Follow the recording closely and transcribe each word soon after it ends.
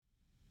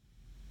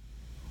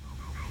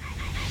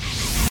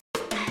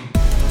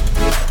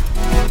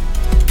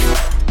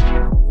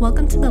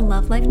Welcome to the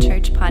Love Life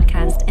Church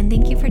podcast, and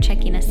thank you for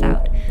checking us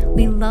out.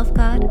 We love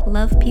God,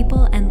 love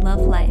people, and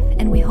love life,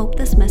 and we hope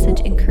this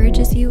message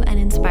encourages you and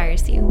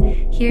inspires you.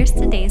 Here's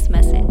today's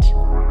message.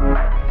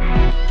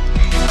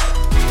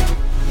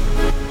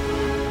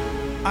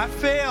 I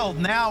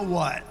failed, now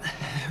what?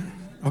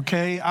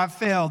 Okay, I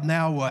failed,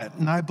 now what?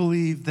 And I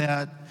believe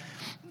that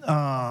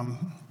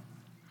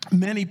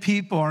many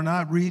people are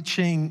not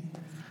reaching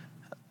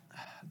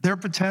their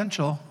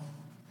potential,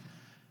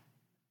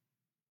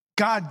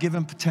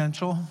 God-given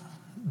potential,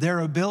 their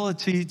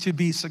ability to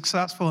be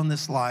successful in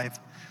this life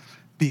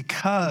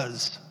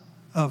because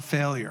of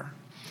failure.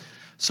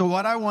 So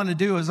what I want to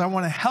do is I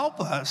want to help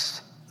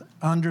us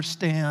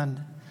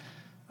understand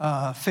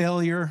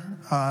failure,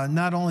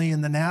 not only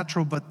in the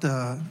natural, but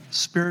the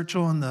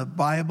spiritual in the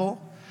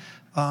Bible.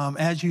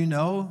 As you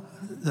know,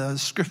 the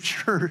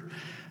scripture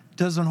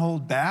doesn't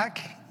hold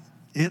back.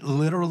 It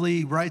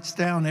literally writes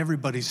down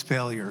everybody's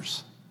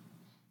failures.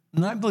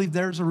 And I believe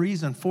there's a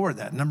reason for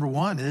that. Number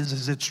one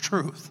is it's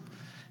truth.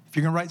 If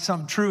you're going to write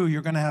something true,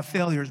 you're going to have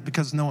failures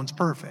because no one's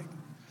perfect.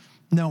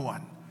 No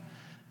one.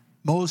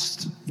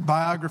 Most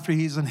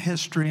biographies and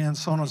history and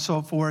so on and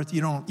so forth,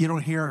 you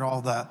don't hear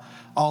all the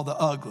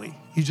ugly.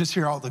 You just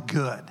hear all the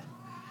good.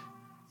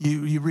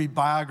 You read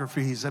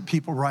biographies that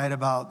people write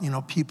about,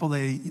 people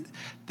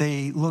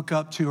they look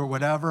up to or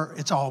whatever.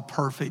 It's all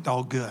perfect,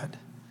 all good.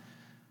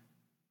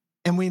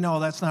 And we know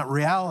that's not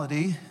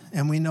reality,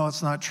 and we know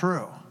it's not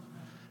true.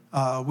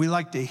 We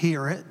like to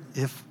hear it,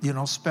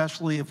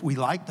 especially if we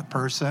like the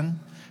person.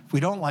 If we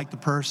don't like the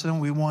person,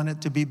 we want it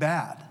to be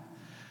bad.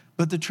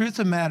 But the truth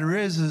of the matter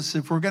is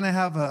if we're going to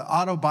have an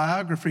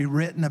autobiography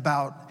written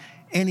about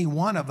any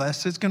one of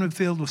us, it's going to be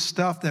filled with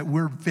stuff that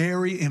we're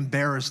very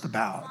embarrassed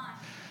about,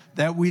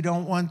 that we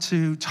don't want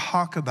to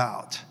talk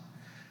about.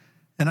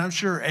 And I'm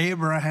sure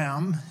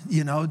Abraham,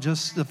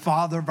 just the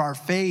father of our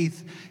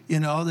faith,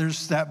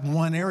 there's that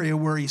one area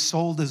where he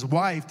sold his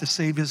wife to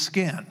save his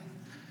skin.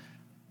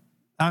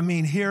 I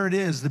mean, here it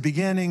is, the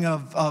beginning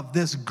of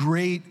this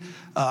great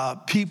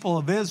people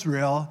of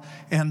Israel,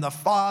 and the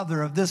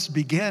father of this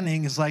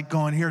beginning is like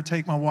going, here,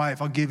 take my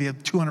wife, I'll give you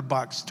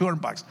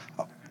 $200.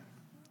 Oh,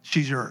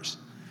 she's yours.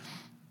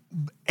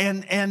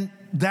 And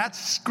that's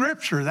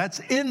scripture, that's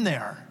in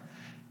there.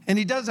 And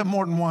he does it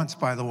more than once,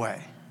 by the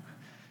way.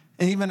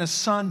 And even his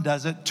son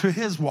does it to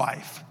his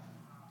wife.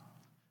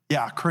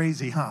 Yeah,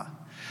 crazy, huh?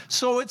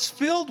 So it's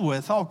filled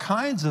with all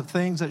kinds of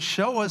things that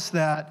show us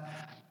that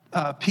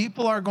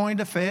people are going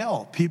to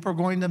fail. People are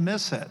going to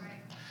miss it.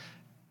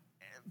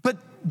 But,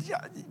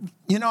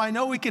 I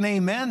know we can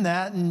amen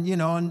that and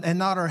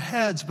nod our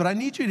heads, but I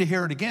need you to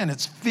hear it again.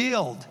 It's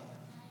filled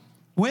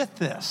with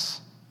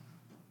this.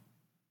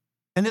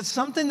 And it's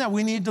something that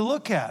we need to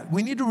look at.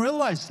 We need to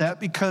realize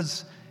that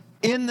because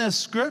in this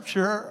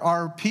scripture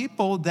are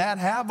people that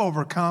have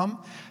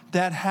overcome,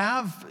 that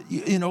have,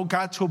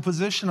 got to a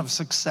position of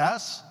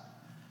success,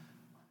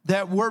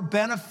 that were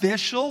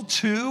beneficial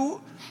to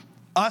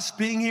us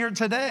being here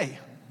today.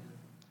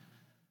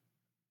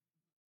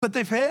 But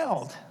they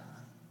failed.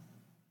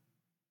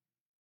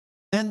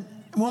 And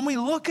when we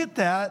look at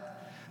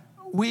that,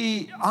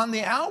 we, on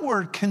the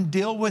outward, can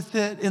deal with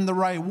it in the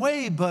right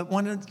way, but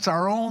when it's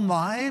our own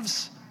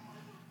lives,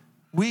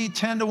 we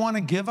tend to want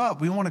to give up.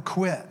 We want to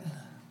quit.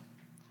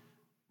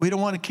 We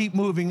don't want to keep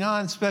moving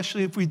on,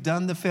 especially if we've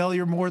done the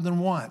failure more than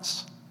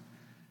once.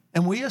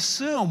 And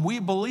we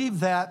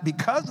believe that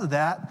because of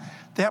that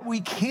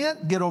we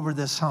can't get over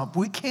this hump.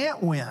 We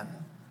can't win.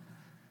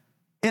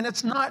 And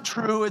it's not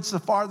true. It's the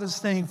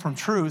farthest thing from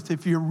truth.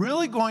 If you're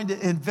really going to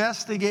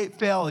investigate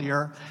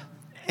failure,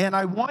 and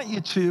I want you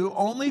to,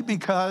 only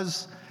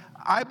because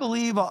I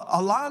believe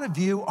a lot of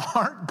you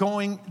aren't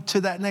going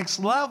to that next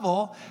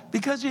level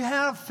because you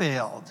have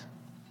failed.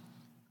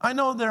 I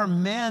know there are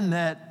men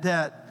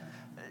that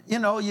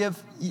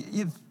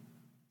you've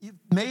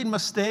made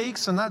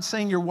mistakes. I'm not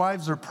saying your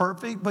wives are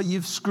perfect, but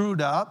you've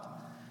screwed up.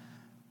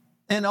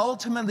 And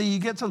ultimately, you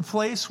get to the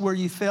place where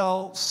you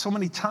fail so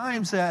many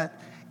times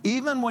that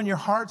even when your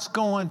heart's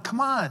going,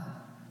 come on,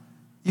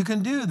 you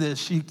can do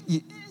this.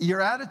 Your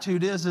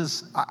attitude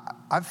is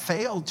I've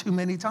failed too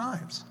many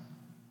times.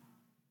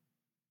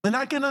 And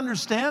I can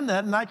understand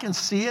that, and I can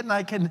see it, and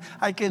I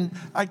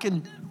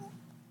can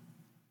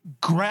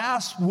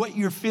grasp what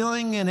you're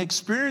feeling and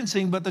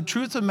experiencing. But the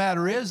truth of the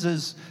matter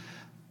is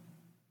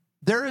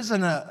there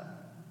isn't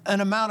an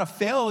amount of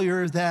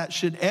failure that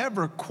should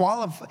ever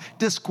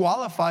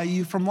disqualify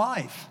you from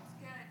life.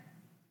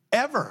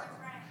 Ever.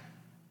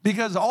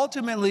 Because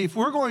ultimately, if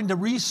we're going to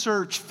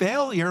research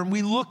failure and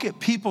we look at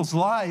people's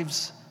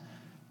lives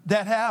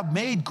that have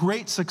made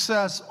great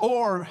success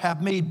or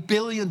have made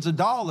billions of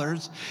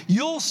dollars,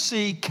 you'll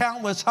see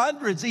countless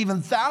hundreds,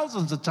 even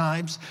thousands of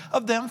times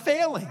of them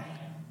failing.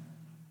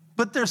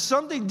 But there's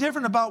something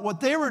different about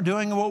what they were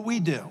doing and what we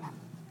do.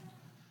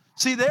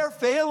 See, they're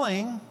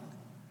failing.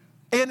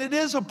 And it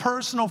is a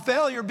personal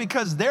failure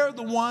because they're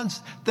the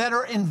ones that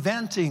are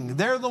inventing.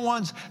 They're the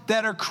ones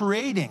that are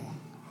creating.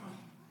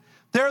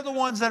 They're the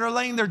ones that are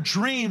laying their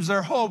dreams,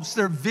 their hopes,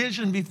 their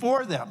vision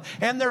before them.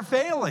 And they're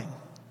failing.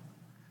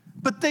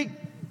 but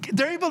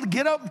they're able to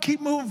get up and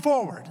keep moving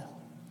forward.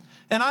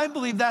 And I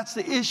believe that's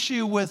the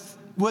issue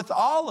with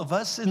all of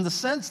us, in the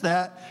sense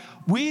that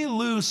we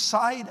lose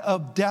sight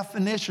of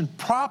definition,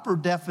 proper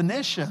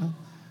definition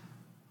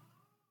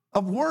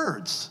of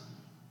words,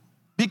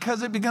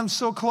 because it becomes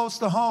so close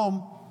to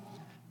home,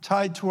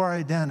 tied to our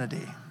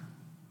identity,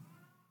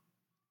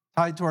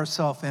 tied to our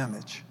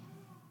self-image.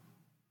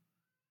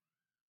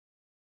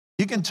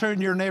 You can turn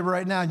to your neighbor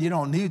right now, and you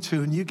don't need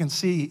to, and you can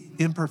see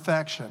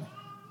imperfection.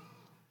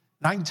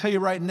 And I can tell you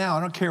right now,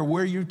 I don't care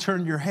where you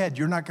turn your head,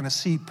 you're not going to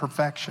see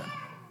perfection.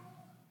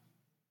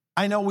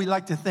 I know we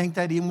like to think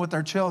that even with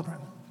our children.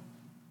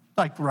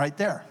 Like right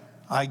there,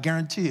 I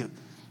guarantee you,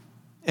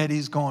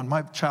 Eddie's going,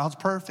 my child's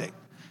perfect.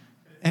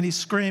 And he's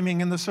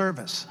screaming in the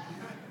service.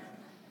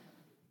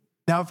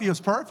 Now, if he was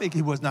perfect,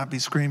 he would not be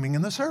screaming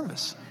in the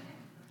service.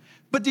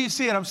 But do you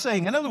see what I'm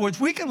saying? In other words,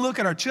 we can look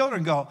at our children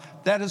and go,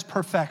 that is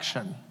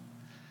perfection.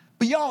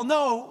 But y'all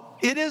know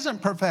it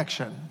isn't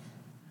perfection.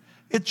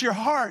 It's your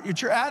heart,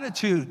 it's your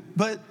attitude.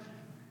 But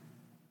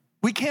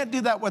we can't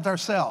do that with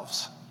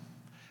ourselves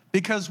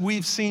because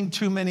we've seen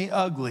too many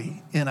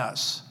ugly in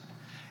us.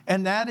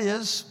 And that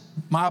is,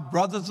 my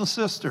brothers and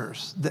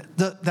sisters,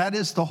 that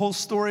is the whole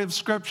story of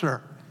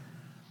Scripture,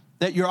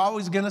 that you're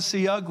always going to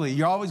see ugly.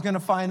 You're always going to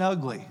find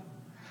ugly.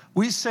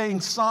 We sing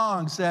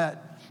songs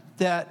that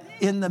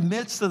in the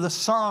midst of the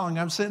song,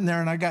 I'm sitting there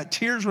and I got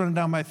tears running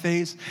down my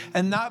face,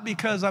 and not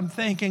because I'm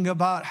thinking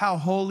about how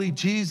holy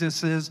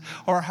Jesus is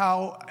or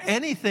how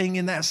anything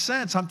in that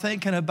sense. I'm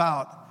thinking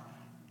about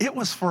it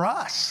was for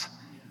us.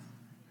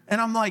 And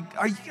I'm like,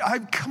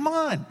 come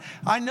on.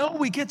 I know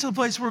we get to the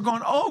place where we're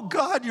going, oh,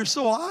 God, you're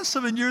so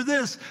awesome and you're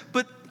this.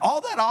 But all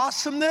that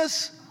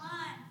awesomeness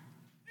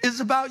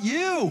is about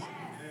you.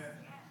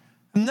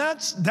 And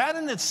that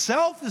in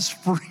itself is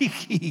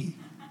freaky.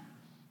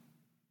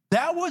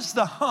 That was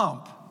the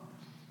hump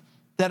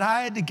that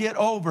I had to get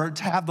over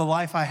to have the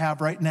life I have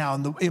right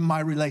now in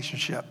my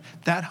relationship.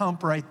 That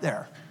hump right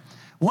there.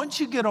 Once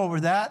you get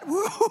over that,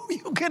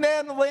 you can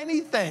handle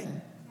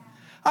anything.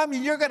 I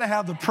mean, you're going to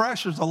have the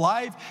pressures of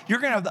life. You're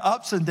going to have the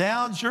ups and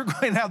downs. You're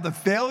going to have the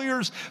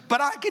failures. But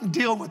I can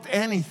deal with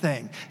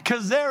anything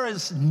because there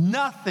is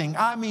nothing,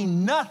 I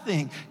mean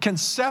nothing, can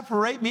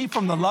separate me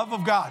from the love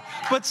of God.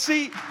 But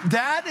see,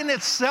 that in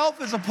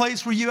itself is a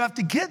place where you have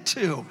to get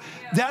to.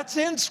 That's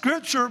in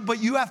Scripture, but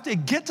you have to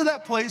get to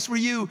that place where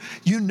you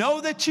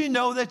know that you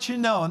know that you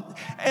know.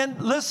 And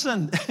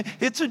listen,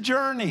 it's a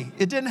journey.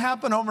 It didn't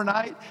happen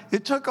overnight.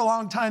 It took a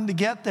long time to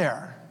get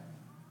there.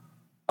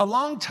 A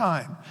long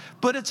time,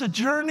 but it's a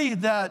journey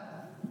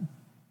that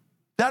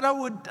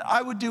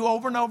I would do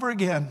over and over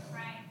again.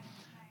 Right.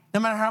 No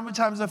matter how many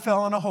times I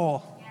fell in a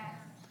hole,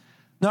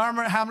 no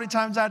matter how many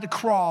times I had to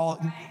crawl,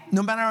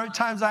 no matter how many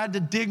times I had to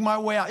dig my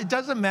way out. It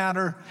doesn't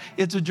matter.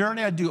 It's a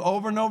journey I do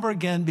over and over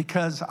again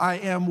because I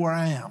am where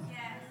I am,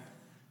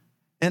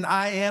 and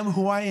I am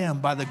who I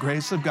am by the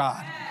grace of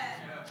God.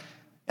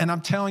 And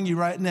I'm telling you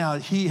right now,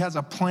 He has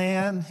a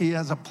plan. He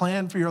has a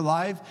plan for your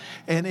life.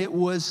 And it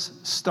was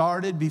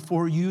started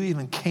before you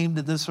even came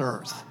to this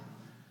earth.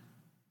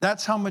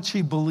 That's how much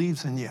He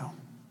believes in you.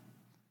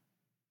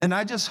 And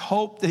I just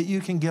hope that you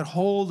can get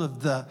hold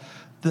of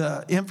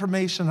the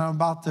information I'm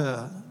about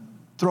to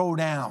throw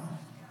down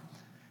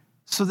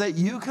so that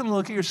you can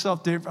look at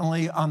yourself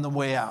differently on the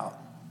way out.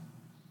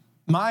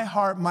 My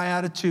heart, my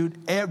attitude,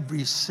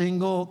 every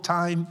single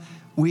time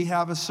we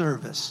have a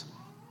service,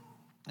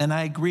 and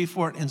I agree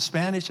for it in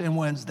Spanish and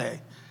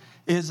Wednesday,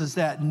 is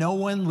that no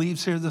one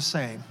leaves here the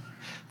same.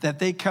 That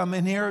they come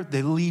in here,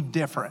 they leave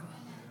different.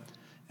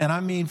 And I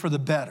mean for the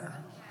better.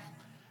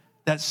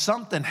 That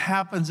something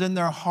happens in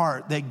their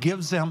heart that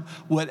gives them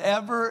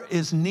whatever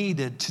is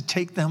needed to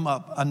take them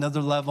up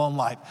another level in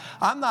life.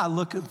 I'm not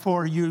looking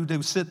for you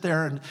to sit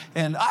there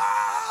and my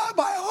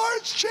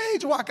heart's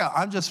changed, walk out.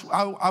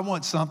 I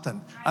want something.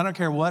 I don't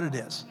care what it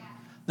is.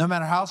 No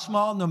matter how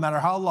small, no matter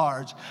how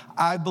large,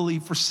 I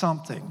believe for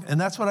something. And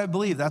that's what I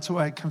believe. That's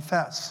what I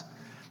confess.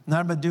 And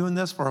I've been doing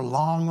this for a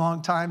long,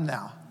 long time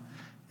now.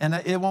 And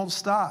it won't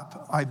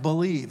stop. I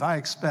believe, I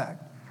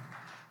expect.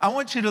 I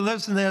want you to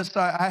listen to this.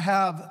 I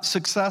have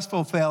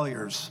successful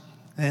failures.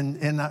 And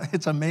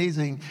it's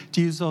amazing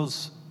to use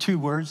those two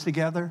words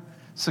together,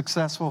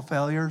 successful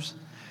failures.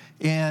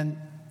 And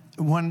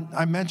when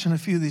I mention a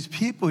few of these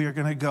people, you're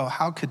going to go,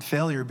 how could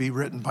failure be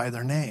written by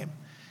their name?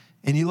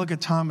 And you look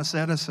at Thomas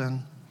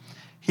Edison,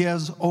 he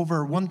has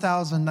over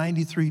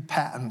 1,093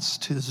 patents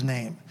to his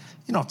name.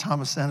 You know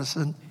Thomas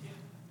Edison,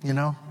 you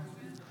know?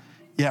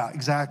 Yeah,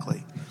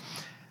 exactly.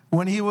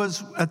 When he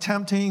was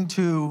attempting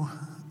to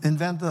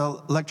invent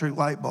the electric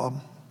light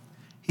bulb,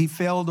 he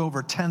failed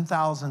over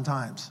 10,000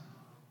 times.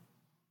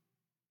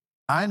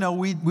 I know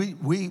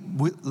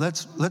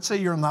let's say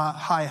you're in the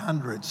high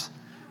hundreds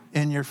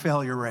in your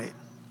failure rate.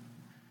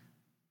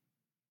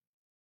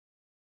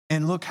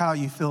 And look how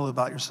you feel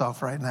about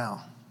yourself right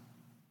now.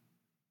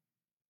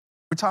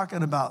 We're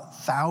talking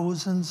about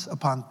thousands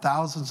upon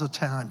thousands of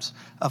times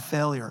of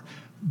failure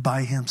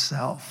by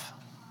himself.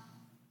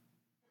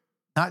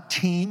 Not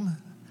team,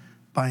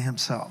 by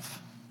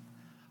himself.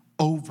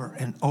 over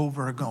and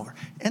over and over.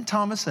 And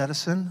Thomas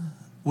Edison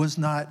was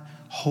not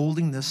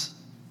holding this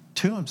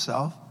to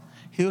himself.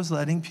 He was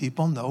letting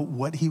people know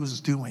what he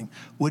was doing,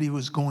 what he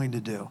was going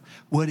to do,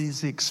 what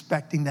he's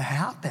expecting to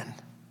happen.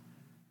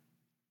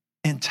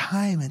 And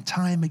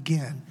time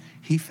again,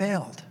 he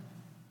failed.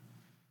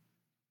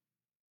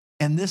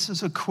 And this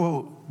is a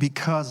quote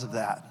because of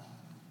that.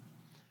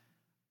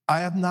 I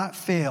have not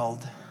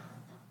failed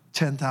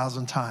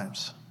 10,000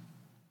 times.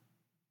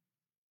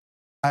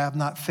 I have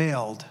not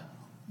failed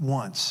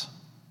once.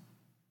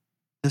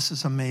 This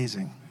is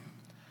amazing.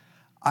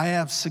 I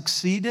have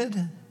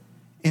succeeded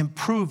in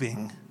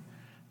proving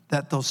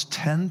that those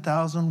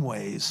 10,000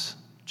 ways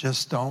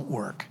just don't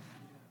work.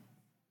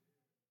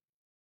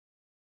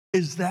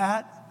 Is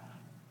that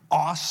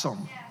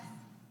awesome?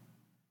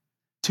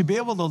 To be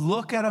able to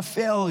look at a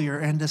failure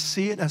and to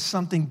see it as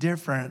something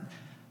different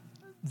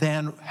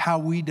than how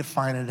we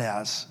define it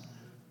as.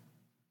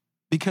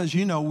 Because,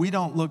 we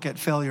don't look at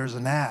failure as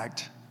an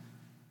act.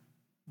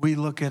 We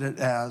look at it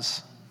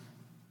as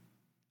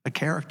a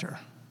character,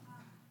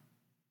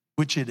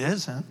 which it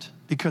isn't,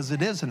 because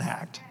it is an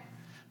act.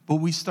 But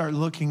we start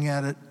looking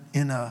at it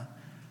in a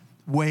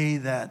way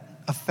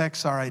that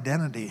affects our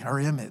identity, our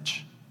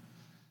image.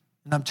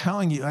 And I'm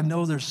telling you, I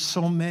know there's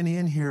so many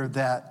in here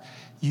that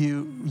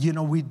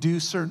we do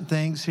certain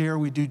things here.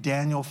 We do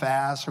Daniel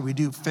fast, or we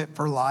do Fit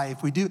for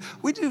Life. We do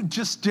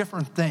just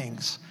different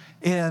things.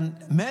 And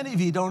many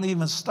of you don't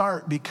even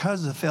start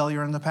because of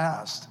failure in the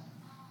past.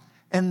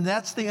 And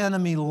that's the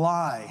enemy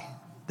lie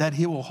that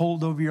he will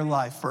hold over your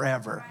life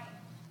forever.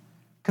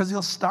 Because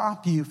he'll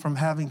stop you from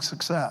having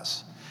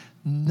success.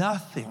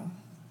 Nothing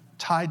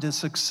tied to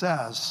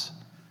success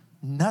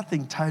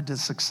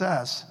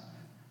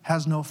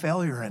has no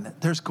failure in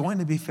it. There's going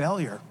to be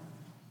failure.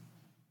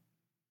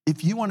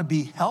 If you want to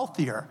be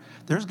healthier,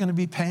 there's going to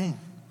be pain.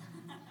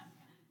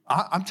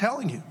 I'm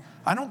telling you,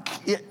 I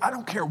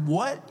don't care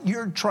what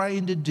you're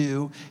trying to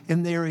do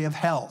in the area of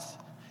health.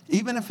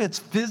 Even if it's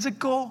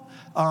physical,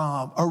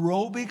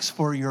 aerobics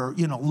for your,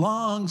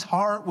 lungs,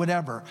 heart,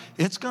 whatever,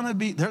 there's going to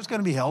be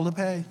hell to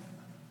pay.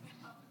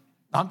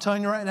 I'm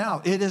telling you right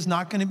now, it is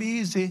not going to be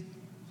easy.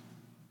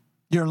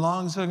 Your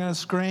lungs are going to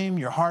scream,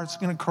 your heart's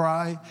going to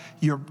cry,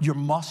 your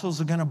muscles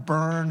are going to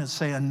burn and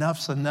say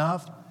enough's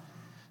enough.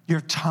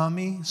 Your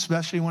tummy,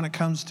 especially when it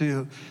comes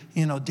to,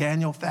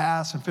 Daniel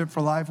fast and Fit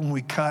for Life, when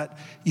we cut,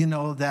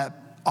 that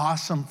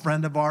awesome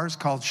friend of ours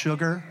called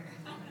sugar.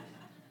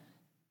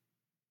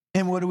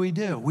 And what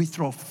do? We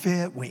throw a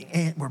fit,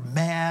 we're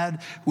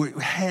mad, we're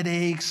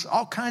headaches,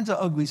 all kinds of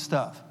ugly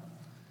stuff.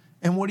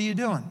 And what are you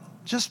doing?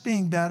 Just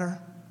being better.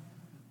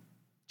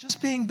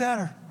 Just being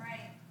better.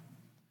 Right.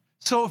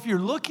 So if you're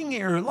looking at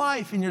your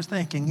life and you're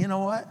thinking, you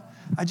know what?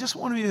 I just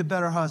want to be a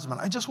better husband.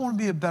 I just want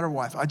to be a better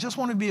wife. I just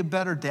want to be a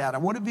better dad. I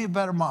want to be a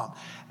better mom.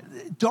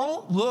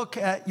 Don't look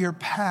at your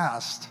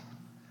past.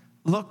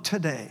 Look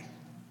today.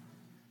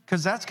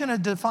 Because that's going to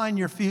define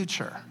your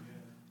future.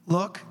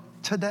 Look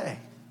today.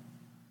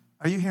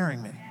 Are you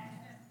hearing me?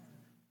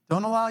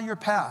 Don't allow your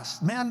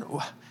past. Man,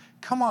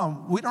 come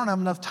on. We don't have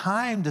enough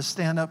time to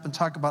stand up and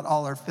talk about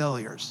all our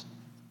failures.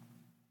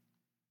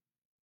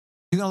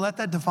 You going to let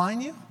that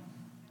define you?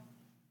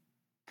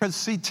 Because,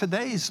 see,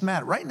 today's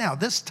matter. Right now,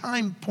 this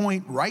time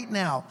point right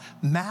now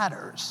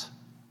matters.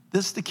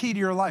 This is the key to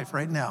your life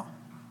right now.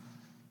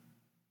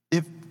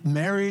 If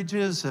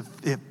marriages,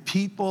 if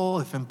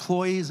people, if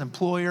employees,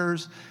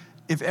 employers,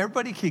 if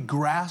everybody could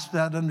grasp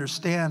that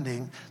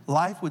understanding,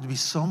 life would be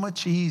so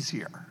much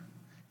easier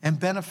and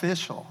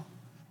beneficial,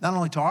 not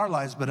only to our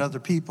lives, but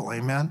other people,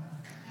 amen?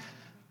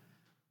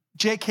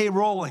 J.K.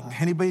 Rowling,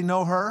 anybody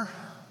know her?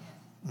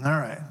 All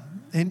right.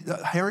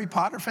 Harry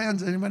Potter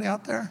fans, anybody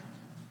out there?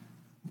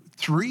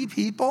 3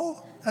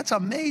 people? That's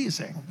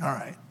amazing. All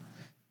right.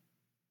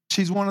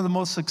 She's one of the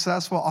most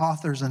successful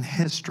authors in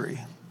history.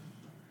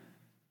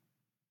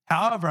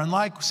 However,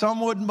 unlike some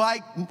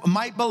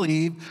might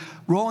believe,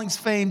 Rowling's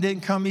fame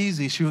didn't come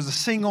easy. She was a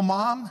single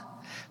mom,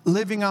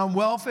 living on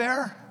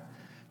welfare,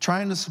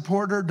 trying to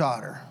support her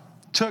daughter.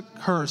 It took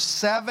her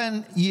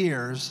 7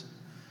 years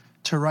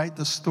to write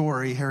the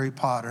story, Harry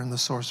Potter and the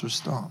Sorcerer's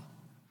Stone.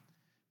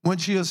 When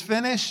she was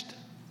finished,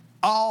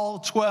 all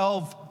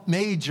 12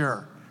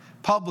 major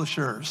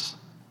publishers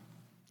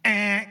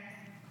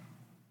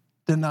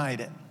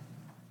denied it.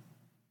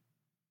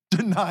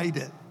 Denied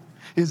it.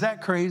 Is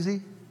that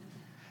crazy?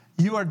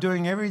 You are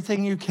doing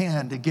everything you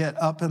can to get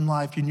up in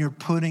life, and you're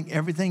putting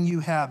everything you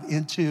have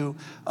into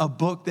a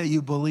book that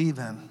you believe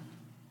in.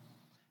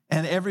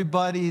 And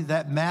everybody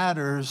that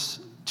matters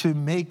to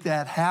make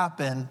that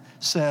happen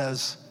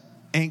says,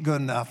 ain't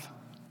good enough.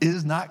 It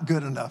is not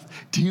good enough.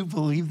 Do you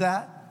believe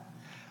that?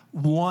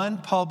 One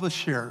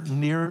publisher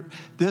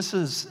this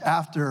is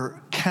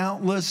after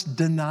countless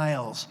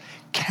denials,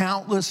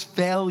 countless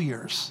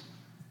failures.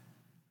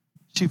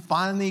 She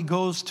finally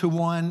goes to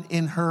one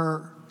in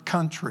her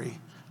country,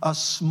 a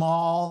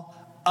small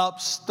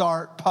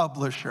upstart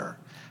publisher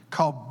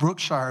called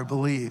Brookshire, I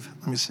believe.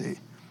 Let me see.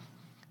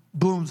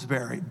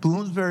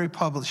 Bloomsbury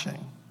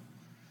Publishing.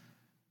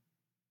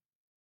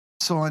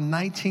 So in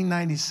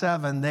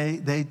 1997,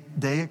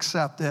 they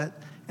accept it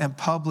and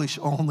publish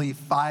only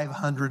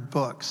 500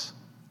 books.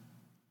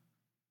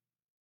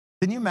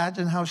 Can you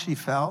imagine how she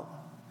felt?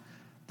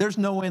 There's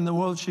no way in the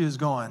world she was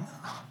going,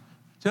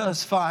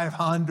 just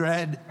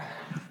 500.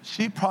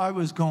 She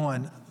probably was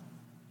going,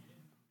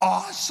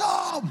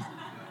 awesome.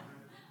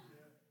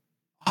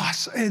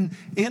 Awesome. And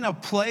in a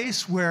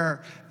place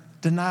where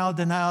denial,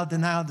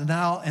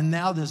 and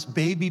now this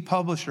baby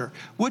publisher,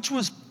 which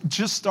was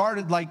just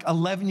started like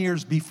 11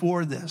 years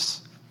before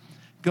this,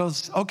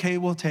 goes, okay,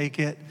 we'll take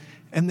it.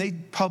 And they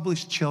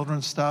published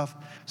children's stuff.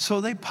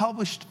 So they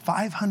published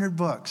 500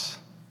 books.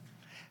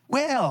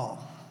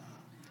 Well,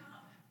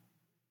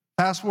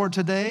 fast forward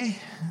today,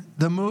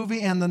 the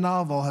movie and the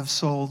novel have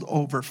sold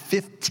over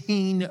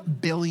 $15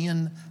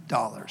 billion.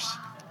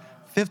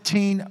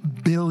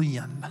 $15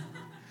 billion.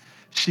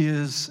 She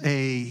is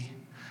a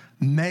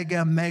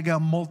mega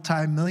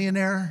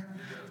multimillionaire,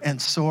 and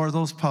so are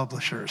those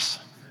publishers,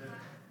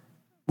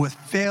 with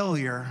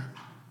failure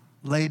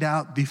laid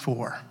out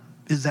before.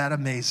 Is that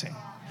amazing?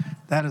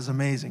 That is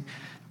amazing.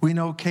 We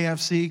know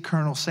KFC,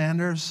 Colonel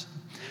Sanders,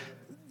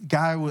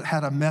 guy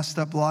had a messed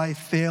up life,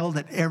 failed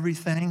at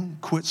everything,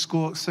 quit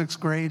school at 6th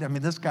grade. I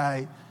mean, this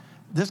guy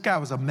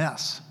was a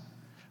mess,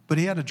 but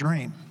he had a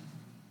dream.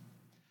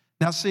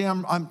 Now, see,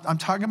 I'm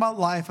talking about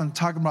life, I'm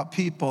talking about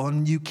people,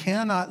 and you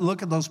cannot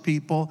look at those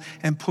people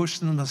and push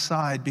them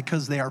aside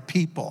because they are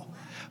people.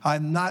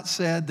 I've not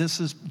said this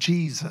is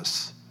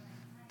Jesus.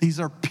 These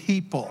are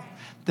people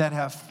that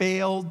have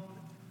failed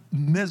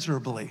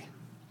miserably.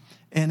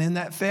 And in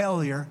that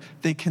failure,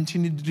 they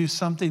continue to do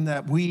something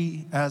that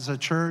we as a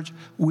church,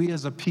 we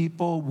as a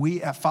people,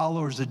 we as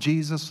followers of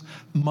Jesus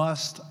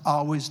must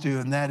always do,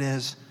 and that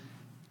is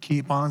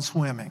keep on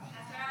swimming.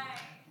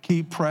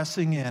 Keep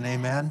pressing in,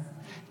 amen?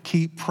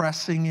 Keep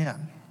pressing in.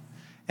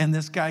 And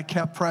this guy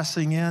kept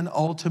pressing in,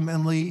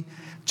 ultimately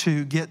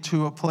to get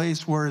to a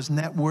place where his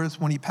net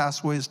worth when he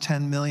passed away is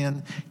 $10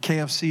 million.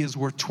 KFC is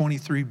worth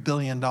 $23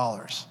 billion.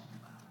 How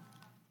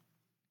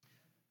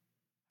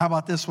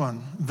about this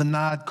one?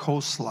 Vinod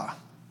Khosla.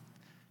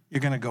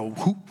 You're going to go,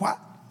 what?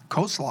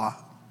 Khosla?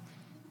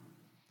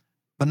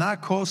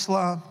 Vinod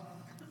Khosla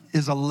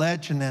is a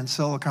legend in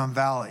Silicon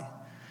Valley.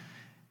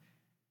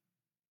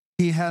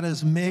 He had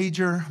his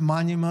major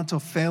monumental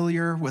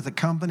failure with a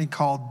company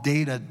called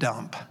Data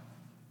Dump,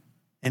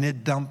 and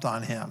it dumped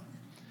on him.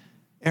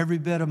 Every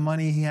bit of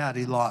money he had,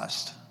 he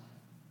lost.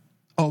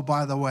 Oh,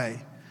 by the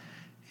way,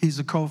 he's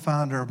a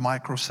co-founder of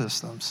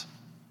Microsystems.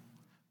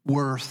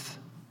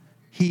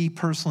 He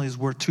personally is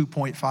worth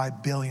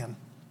 $2.5 billion.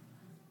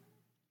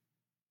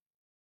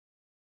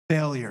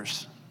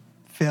 Failures.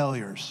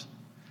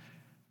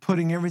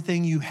 Putting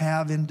everything you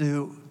have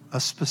into a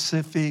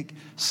specific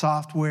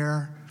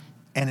software,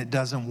 and it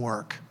doesn't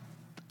work.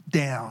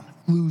 Down,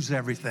 lose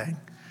everything.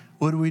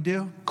 What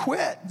do?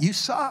 Quit. You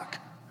suck.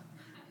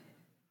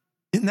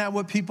 Isn't that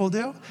what people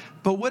do?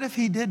 But what if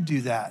he did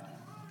do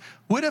that?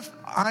 What if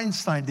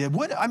Einstein did?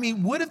 What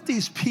if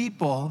these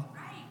people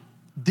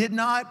did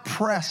not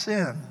press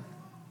in?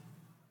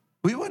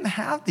 We wouldn't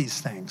have these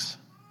things.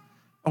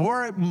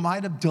 Or it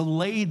might have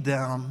delayed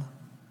them.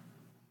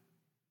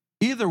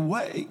 Either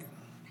way,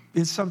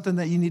 it's something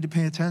that you need to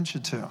pay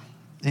attention to.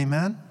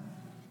 Amen?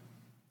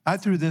 I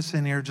threw this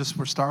in here just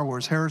for Star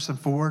Wars. Harrison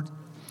Ford,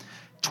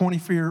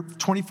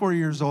 24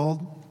 years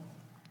old.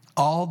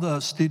 All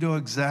the studio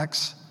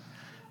execs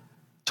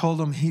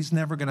told him he's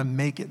never going to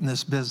make it in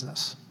this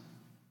business.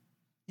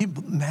 You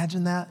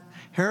imagine that?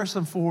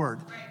 Harrison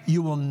Ford,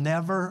 you will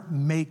never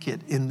make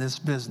it in this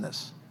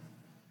business.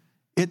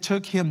 It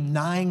took him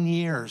 9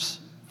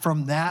 years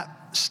from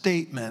that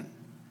statement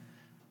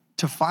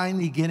to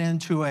finally get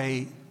into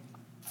a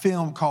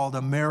film called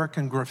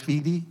American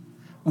Graffiti,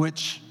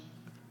 which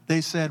they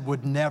said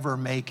would never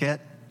make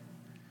it.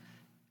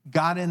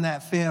 Got in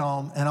that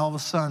film and all of a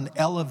sudden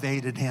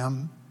elevated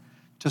him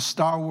to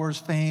Star Wars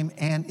fame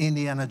and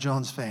Indiana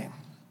Jones fame.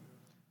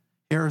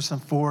 Harrison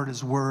Ford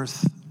is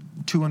worth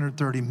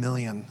 $230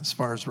 million as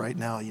far as right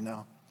now, you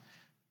know.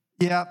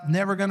 Yeah,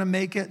 never gonna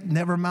make it,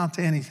 never amount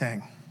to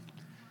anything.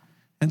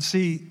 And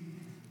see,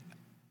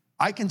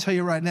 I can tell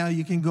you right now,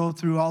 you can go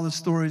through all the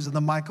stories of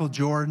the Michael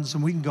Jordans,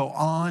 and we can go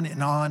on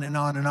and on and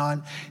on and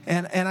on.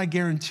 And I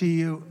guarantee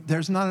you,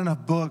 there's not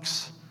enough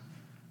books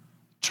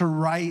to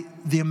write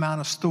the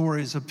amount of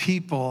stories of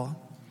people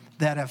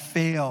that have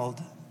failed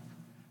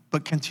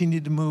but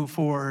continued to move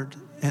forward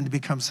and to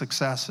become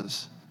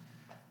successes.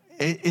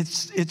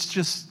 It's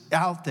just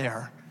out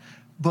there.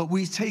 But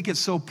we take it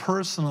so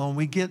personal, and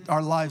we get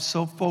our lives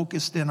so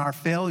focused in our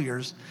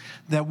failures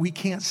that we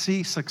can't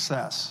see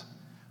success.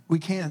 We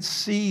can't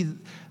see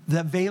the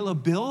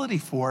availability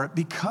for it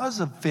because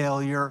of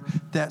failure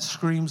that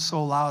screams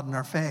so loud in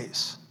our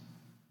face.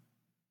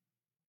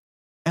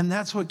 And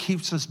that's what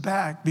keeps us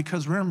back,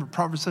 because remember,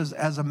 Proverbs says,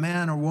 as a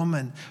man or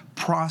woman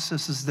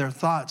processes their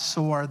thoughts,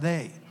 so are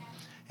they.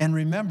 And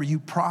remember, you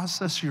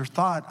process your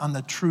thought on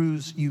the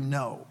truths you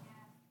know.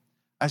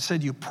 I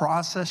said you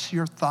process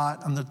your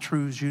thought on the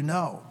truths you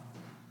know.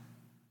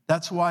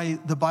 That's why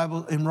the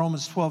Bible in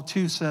Romans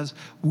 12:2 says,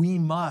 we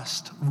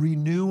must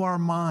renew our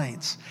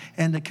minds,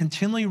 and to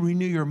continually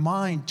renew your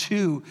mind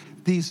to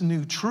these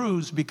new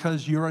truths,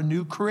 because you're a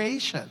new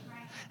creation.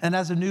 And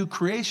as a new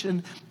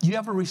creation, you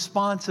have a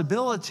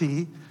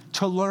responsibility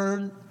to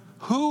learn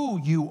who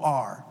you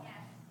are.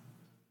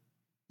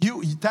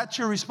 That's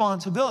your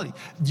responsibility.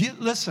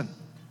 Listen,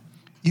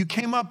 you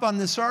came up on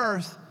this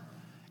earth,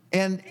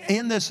 and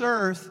in this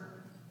earth,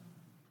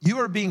 you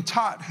are being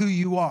taught who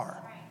you are.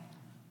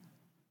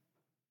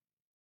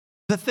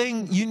 The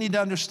thing you need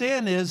to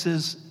understand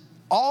is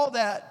all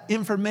that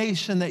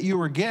information that you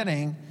were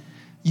getting,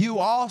 you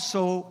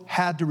also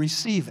had to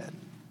receive it.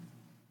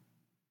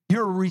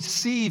 You're a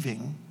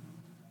receiving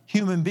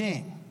human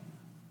being.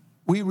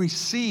 We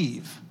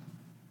receive.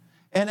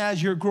 And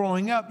as you're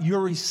growing up,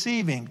 you're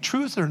receiving.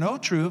 Truth or no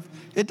truth,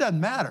 it doesn't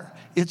matter.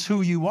 It's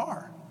who you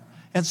are.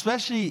 And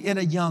especially in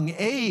a young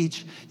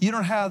age, you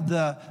don't have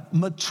the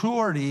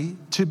maturity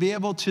to be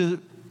able to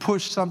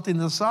push something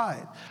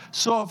aside.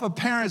 So if a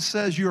parent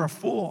says you're a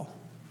fool,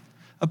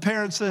 a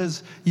parent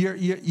says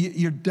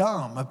you're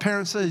dumb, a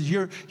parent says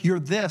you're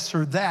this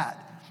or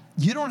that,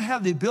 you don't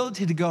have the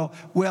ability to go,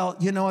 well,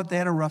 you know what, they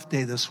had a rough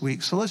day this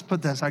week, so let's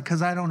put that aside,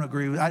 because I don't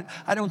agree with it.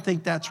 I don't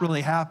think that's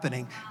really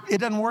happening. It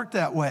doesn't work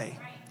that way.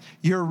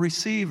 You're a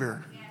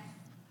receiver.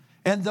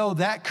 And though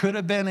that could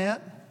have been it,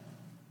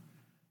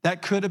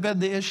 that could have been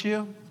the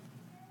issue,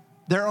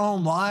 their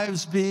own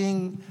lives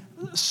being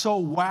so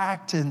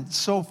whacked and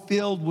so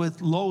filled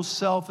with low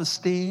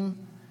self-esteem,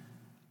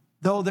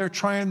 though they're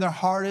trying their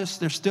hardest,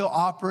 they're still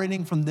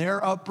operating from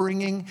their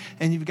upbringing,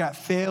 and you've got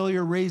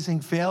failure raising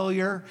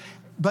failure.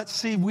 But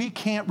see, we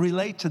can't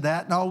relate to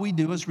that, and all we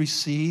do is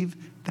receive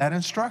that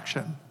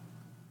instruction.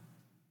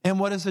 And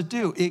what does it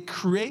do? It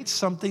creates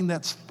something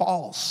that's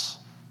false,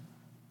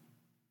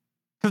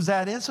 because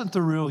that isn't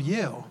the real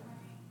you.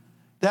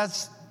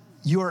 That's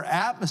your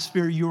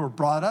atmosphere you were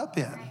brought up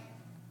in.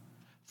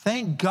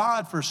 Thank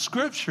God for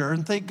Scripture,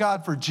 and thank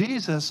God for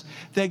Jesus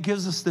that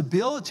gives us the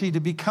ability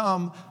to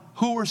become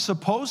who we're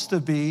supposed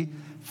to be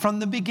from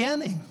the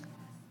beginning.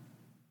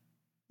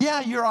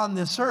 Yeah, you're on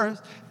this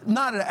earth,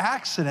 not an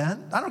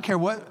accident. I don't care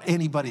what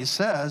anybody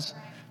says.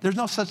 There's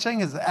no such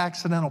thing as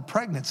accidental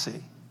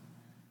pregnancy.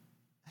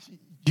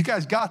 You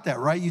guys got that,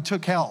 right? You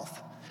took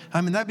health.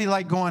 I mean, that'd be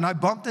like going, I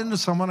bumped into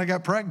someone, I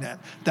got pregnant.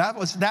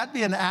 That'd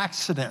be an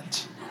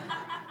accident.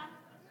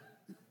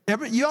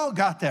 You all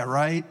got that,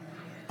 right?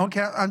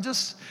 Okay,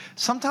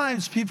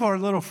 sometimes people are a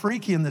little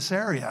freaky in this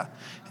area.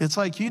 It's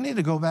like, you need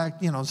to go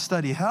back,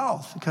 study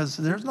health, because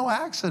there's no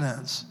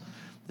accidents.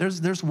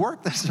 There's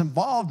work that's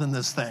involved in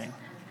this thing.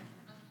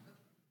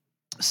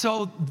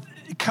 So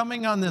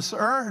coming on this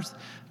earth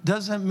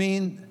doesn't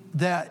mean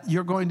that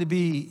you're going to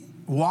be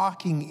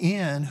walking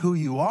in who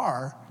you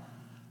are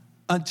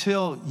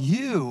until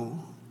you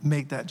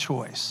make that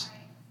choice.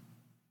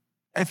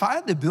 If I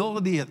had the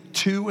ability at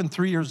 2 and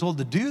 3 years old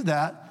to do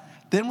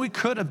that, then we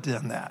could have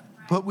done that,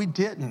 but we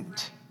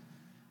didn't.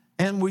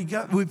 And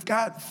we've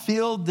got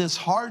filled this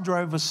hard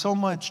drive with so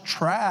much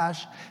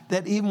trash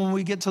that even when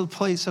we get to the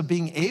place of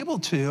being able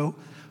to,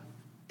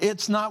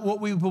 it's not what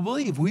we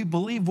believe. We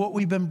believe what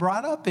we've been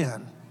brought up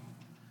in.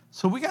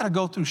 So we got to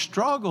go through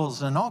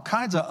struggles and all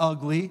kinds of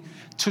ugly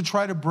to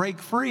try to break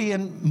free,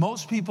 and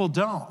most people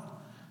don't.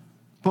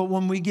 But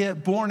when we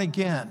get born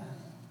again,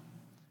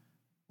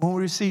 when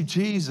we receive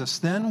Jesus,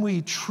 then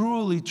we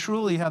truly,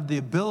 truly have the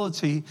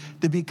ability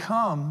to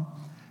become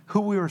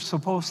who we were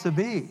supposed to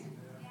be.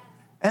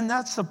 And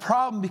that's the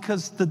problem,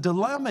 because the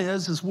dilemma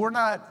is we're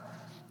not,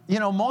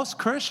 most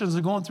Christians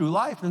are going through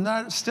life and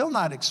they're still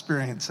not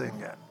experiencing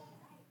it.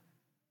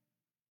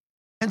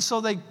 And so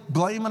they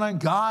blame it on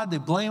God, they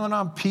blame it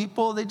on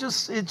people.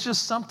 It's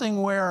just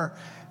something where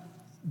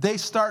they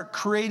start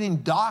creating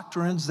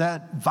doctrines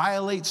that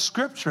violate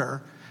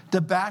Scripture to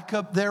back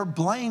up their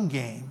blame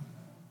game.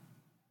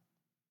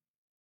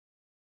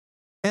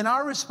 And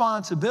our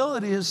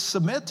responsibility is to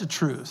submit to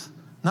truth,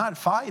 not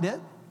fight it.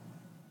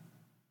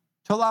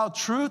 To allow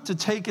truth to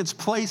take its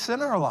place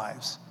in our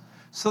lives,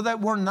 so that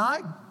we're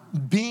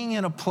not being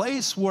in a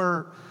place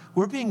where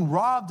we're being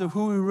robbed of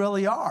who we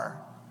really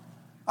are.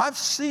 I've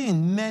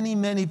seen many,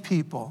 many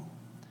people,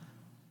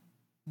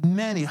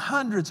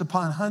 hundreds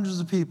upon hundreds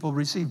of people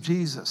receive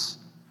Jesus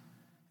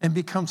and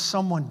become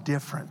someone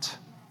different.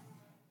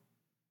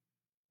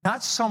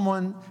 Not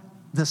someone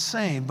the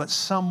same, but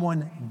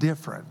someone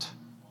different.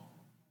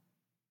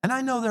 And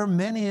I know there are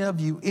many of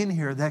you in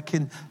here that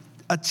can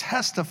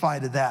testify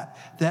to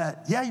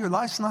that, yeah, your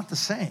life's not the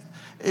same.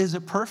 Is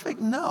it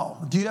perfect? No.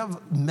 Do you have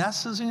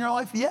messes in your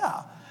life?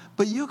 Yeah.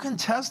 But you can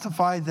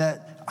testify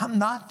that I'm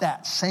not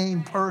that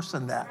same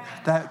person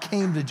that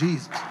came to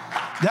Jesus.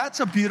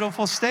 That's a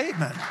beautiful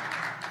statement.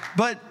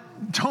 But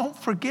don't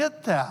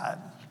forget that.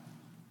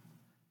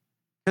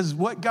 Because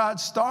what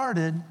God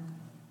started,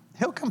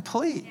 He'll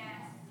complete.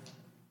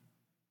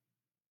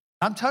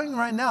 I'm telling you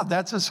right now,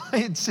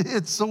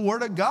 it's the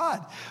Word of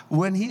God.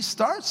 When He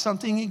starts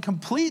something, He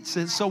completes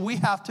it. So we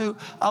have to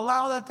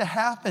allow that to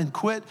happen.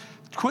 Quit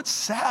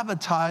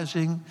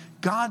sabotaging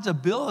God's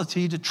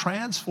ability to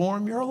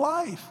transform your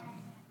life.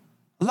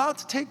 Allow it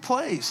to take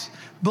place.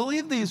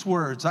 Believe these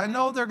words. I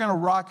know they're going to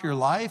rock your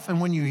life,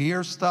 and when you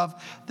hear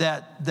stuff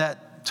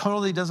that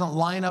totally doesn't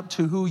line up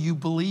to who you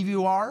believe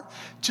you are,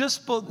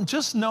 just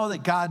know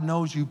that God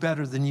knows you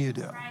better than you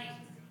do. Right.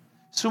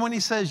 So when he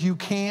says you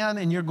can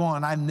and you're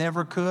going, I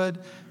never could,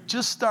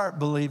 just start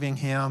believing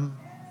him,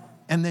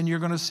 and then you're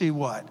going to see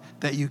what?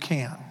 That you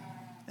can.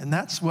 And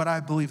that's what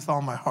I believe with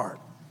all my heart.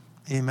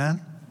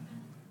 Amen?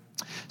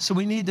 So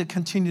we need to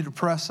continue to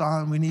press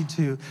on. We need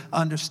to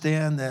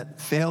understand that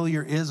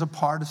failure is a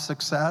part of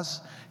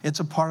success. It's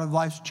a part of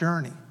life's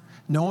journey.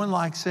 No one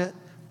likes it,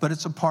 but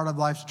it's a part of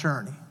life's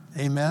journey.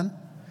 Amen?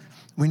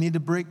 We need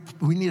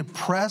to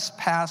press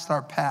past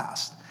our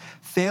past.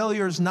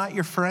 Failure is not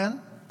your friend.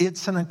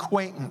 It's an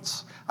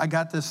acquaintance. I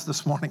got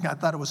this morning. I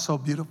thought it was so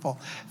beautiful.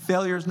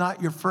 Failure is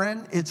not your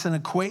friend. It's an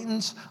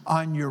acquaintance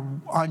on your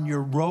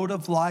road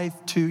of life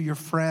to your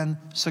friend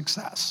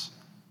success.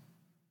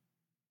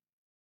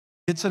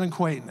 It's an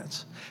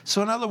acquaintance.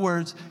 So in other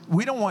words,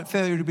 we don't want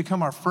failure to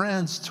become our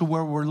friends to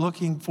where we're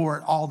looking for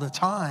it all the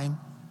time.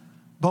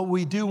 But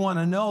we do want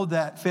to know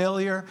that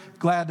failure,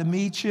 glad to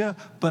meet you,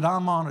 but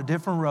I'm on a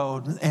different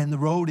road, and the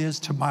road is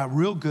to my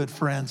real good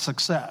friend,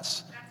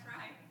 success. That's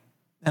right.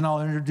 And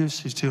I'll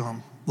introduce you to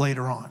him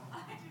later on.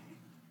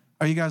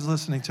 Are you guys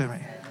listening to me?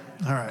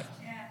 All right.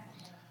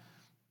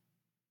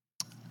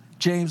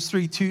 James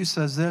 3:2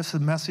 says this, the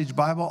Message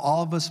Bible,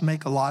 all of us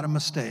make a lot of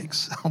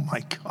mistakes. Oh my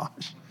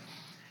gosh.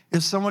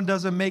 If someone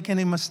doesn't make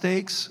any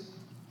mistakes,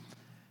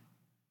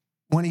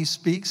 when he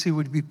speaks, he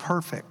would be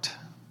perfect.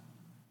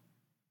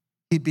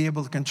 He'd be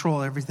able to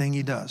control everything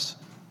he does.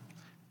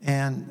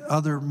 And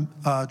other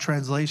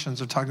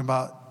translations are talking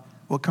about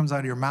what comes out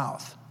of your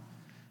mouth,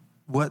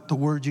 what the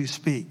word you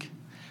speak.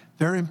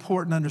 Very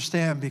important to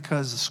understand,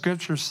 because the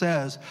scripture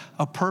says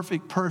a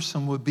perfect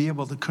person would be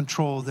able to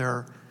control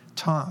their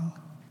tongue.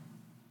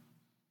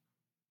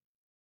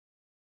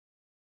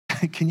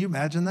 Can you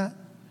imagine that?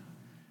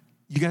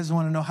 You guys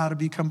want to know how to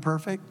become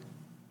perfect?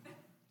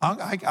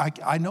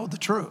 I know the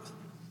truth.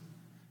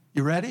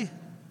 You ready?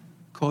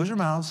 Close your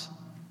mouths.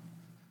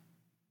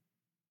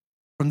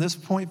 From this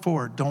point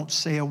forward, don't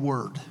say a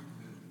word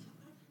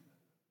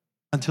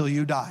until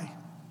you die.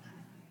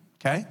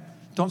 Okay?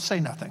 Don't say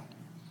nothing.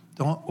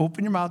 Don't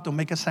open your mouth. Don't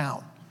make a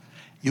sound.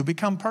 You'll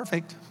become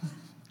perfect.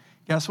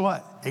 Guess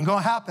what? Ain't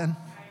going to happen.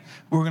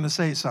 We're going to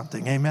say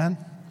something. Amen?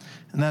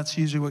 And that's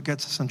usually what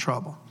gets us in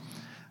trouble.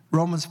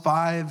 Romans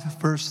 5,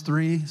 verse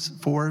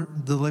 4,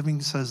 the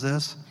Living says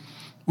this,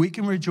 we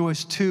can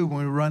rejoice too when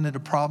we run into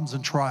problems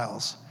and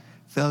trials,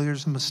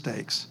 failures and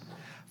mistakes.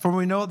 For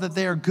we know that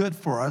they are good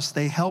for us.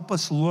 They help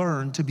us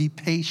learn to be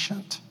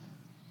patient.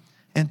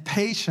 And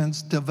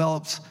patience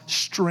develops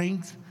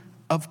strength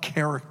of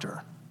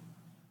character.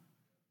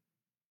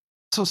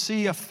 So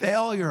see, a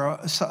failure,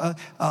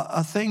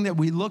 a thing that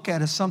we look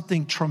at as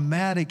something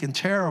traumatic and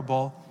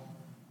terrible,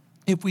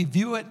 if we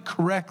view it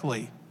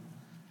correctly,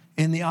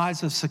 in the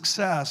eyes of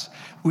success,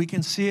 we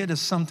can see it as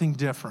something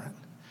different.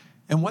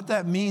 And what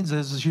that means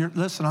is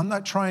listen, I'm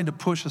not trying to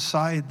push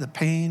aside the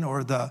pain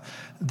or the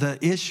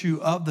issue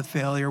of the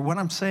failure. What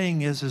I'm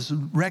saying is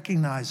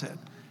recognize it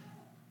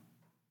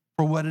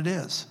for what it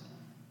is.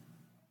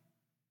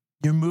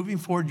 You're moving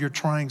forward, you're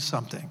trying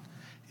something.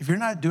 If you're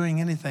not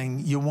doing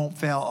anything, you won't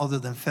fail other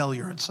than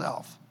failure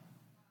itself.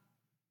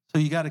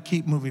 So you got to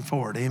keep moving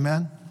forward,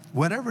 amen?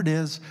 Whatever it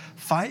is,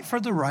 fight for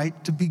the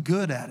right to be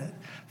good at it.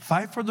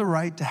 Fight for the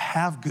right to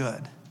have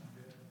good.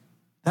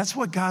 That's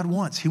what God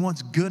wants. He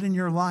wants good in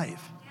your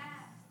life.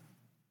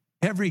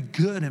 Every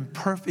good and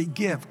perfect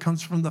gift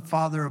comes from the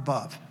Father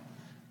above.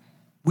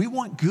 We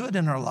want good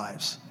in our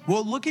lives.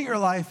 Well, look at your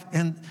life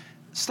and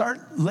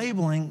start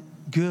labeling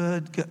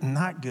good,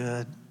 not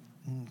good,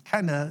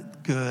 kind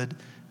of good,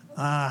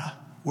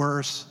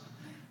 worse,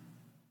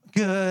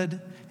 good,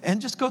 and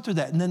just go through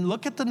that. And then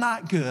look at the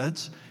not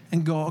goods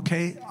and go,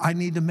 okay, I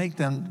need to make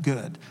them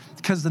good.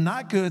 Because the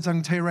not goods, I'm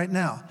going to tell you right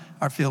now,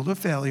 are filled with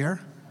failure.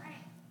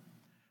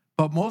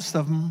 But most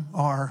of them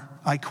are,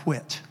 I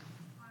quit.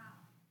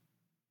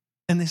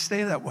 And they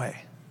stay that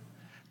way.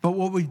 But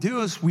what we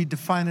do is we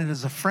define it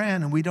as a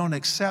friend and we don't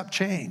accept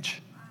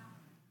change.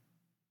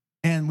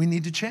 And we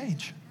need to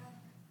change.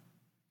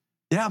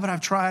 Yeah, but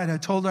I've tried. I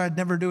told her I'd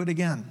never do it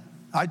again.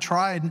 I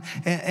tried,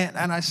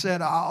 and I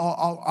said,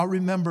 I'll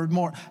remember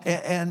more,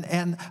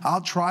 and I'll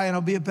try, and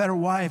I'll be a better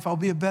wife. I'll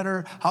be a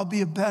better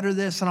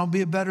this, and I'll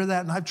be a better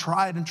that. And I've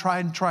tried and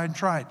tried and tried and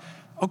tried.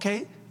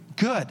 Okay,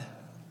 good.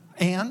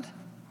 And?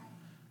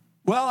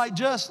 Well,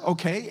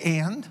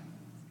 and?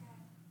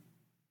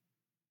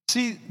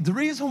 See, the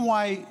reason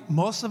why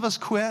most of us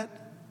quit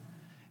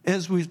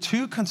is we're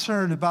too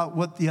concerned about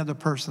what the other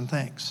person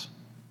thinks.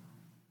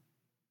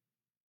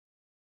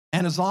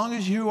 And as long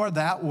as you are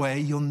that way,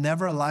 you'll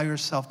never allow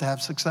yourself to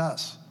have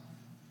success.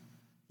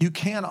 You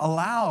can't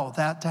allow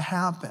that to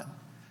happen.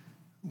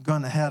 I'm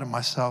going ahead of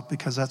myself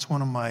because that's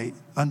one of my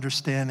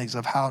understandings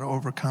of how to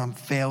overcome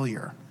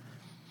failure.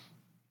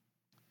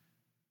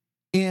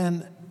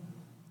 In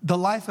the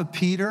life of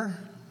Peter,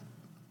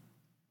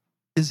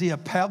 Is he a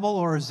pebble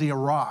or is he a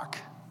rock?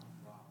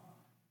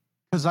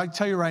 Because I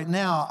tell you right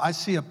now, I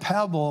see a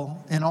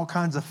pebble in all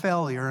kinds of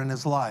failure in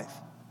his life.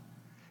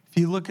 If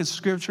you look at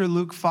Scripture,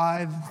 Luke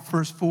 5,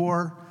 verse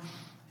 4,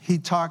 he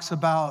talks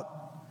about,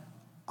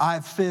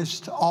 I've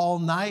fished all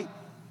night,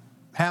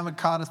 haven't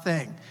caught a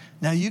thing.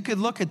 Now, you could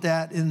look at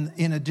that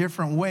in a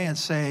different way and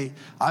say,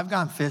 I've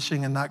gone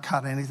fishing and not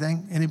caught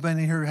anything.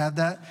 Anybody here had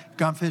that?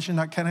 Gone fishing,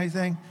 not caught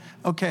anything?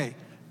 Okay,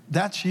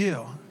 that's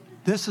you.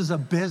 This is a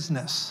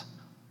business.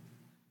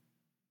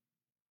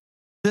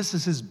 This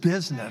is his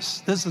business.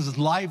 This is his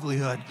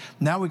livelihood.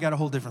 Now we got a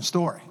whole different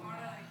story.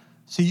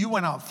 So you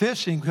went out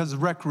fishing because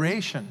of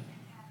recreation.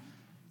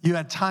 You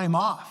had time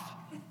off.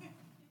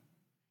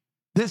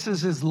 This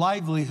is his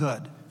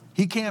livelihood.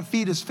 He can't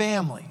feed his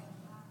family.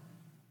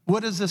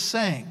 What is this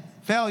saying?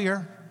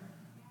 Failure.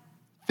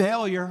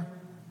 Failure.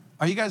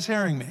 Are you guys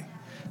hearing me?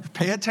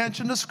 Pay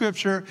attention to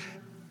Scripture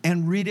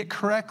and read it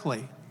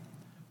correctly.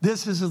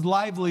 This is his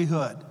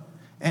livelihood,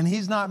 and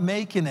he's not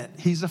making it.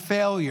 He's a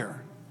failure.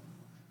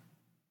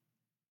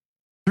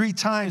 3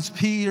 times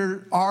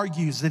Peter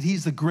argues that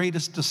he's the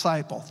greatest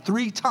disciple.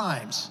 3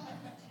 times.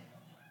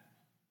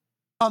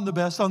 I'm the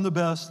best, I'm the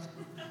best.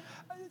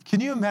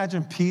 Can you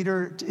imagine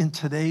Peter in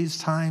today's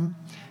time?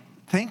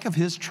 Think of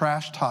his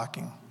trash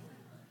talking.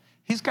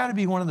 He's got to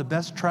be one of the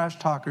best trash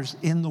talkers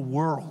in the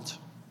world,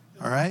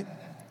 all right?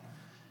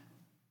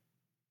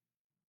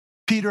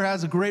 Peter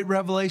has a great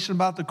revelation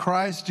about the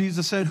Christ.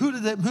 Jesus said, who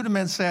do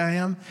men say I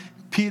am?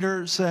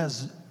 Peter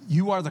says,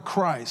 you are the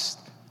Christ.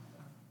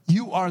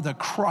 You are the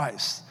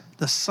Christ,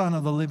 the Son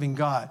of the living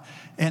God.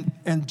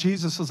 And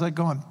Jesus was like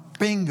going,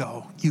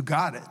 bingo, you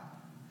got it.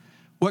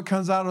 What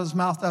comes out of his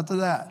mouth after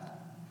that?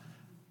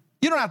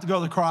 You don't have to go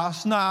to the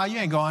cross. Nah, you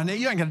ain't going.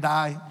 You ain't going to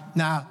die.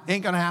 Nah,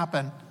 ain't going to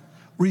happen.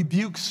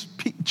 Rebukes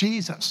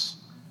Jesus.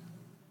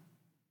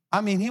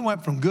 I mean, he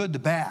went from good to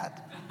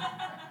bad.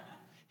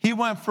 He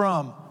went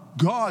from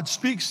God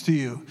speaks to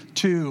you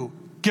to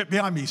get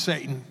behind me,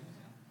 Satan.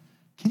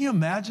 Can you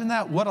imagine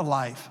that? What a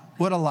life.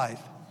 What a life.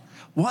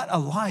 What a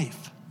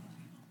life.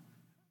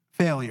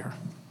 Failure.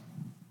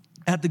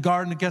 At the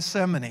Garden of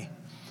Gethsemane,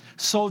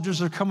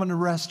 soldiers are coming to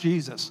arrest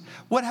Jesus.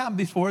 What happened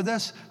before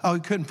this? Oh, he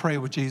couldn't pray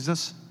with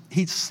Jesus.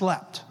 He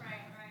slept. Right.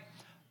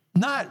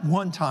 Not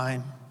 1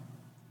 time,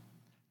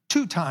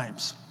 2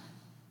 times.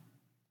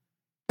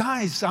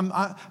 Guys,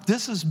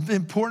 this is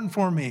important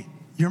for me.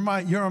 You're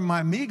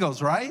my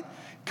amigos, right?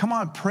 Come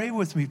on, pray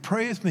with me.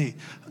 Pray with me.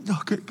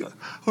 Okay, God.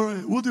 All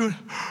right, we'll do it.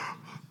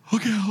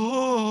 Okay,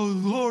 oh,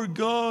 Lord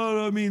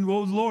God,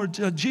 Lord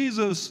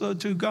Jesus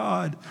to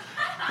God.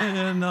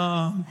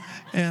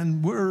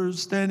 And we're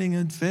standing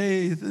in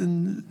faith,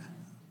 and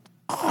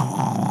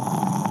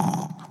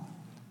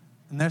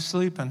they're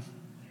sleeping.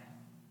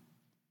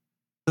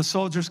 The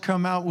soldiers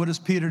come out. What does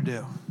Peter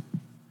do?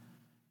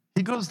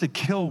 He goes to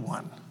kill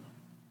one.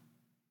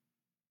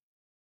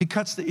 He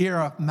cuts the ear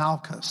off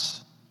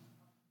Malchus.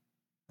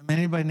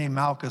 Anybody named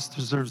Malchus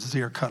deserves his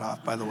ear cut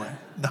off, by the way.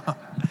 No.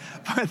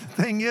 But the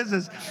thing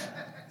is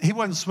he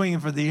wasn't swinging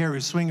for the ear, he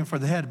was swinging for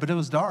the head. But it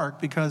was dark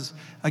because,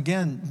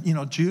 again,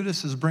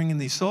 Judas is bringing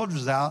these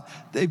soldiers out.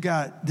 They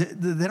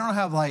don't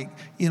have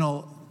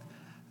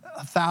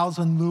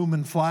 1,000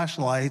 lumen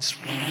flashlights.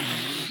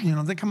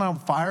 They come out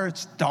with fire,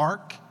 it's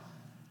dark.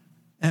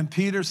 And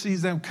Peter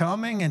sees them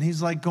coming, and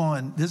he's like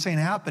going, this ain't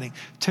happening.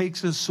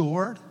 Takes his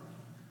sword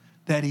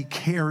that he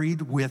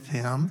carried with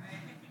him,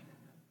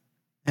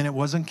 and it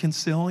wasn't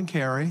conceal and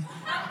carry.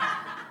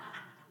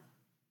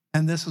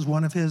 And this is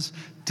one of his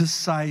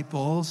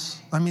disciples.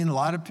 A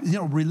lot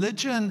of,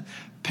 religion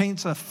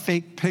paints a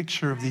fake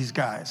picture of these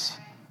guys.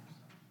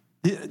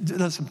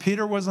 Listen,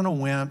 Peter wasn't a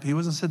wimp. He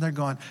wasn't sitting there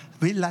going,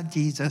 we love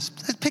Jesus.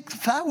 Let's pick the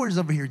flowers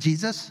over here,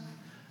 Jesus.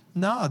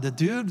 No, the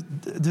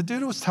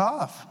dude was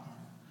tough.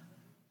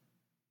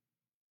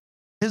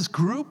 His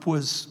group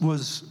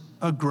was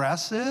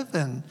aggressive,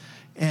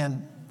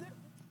 and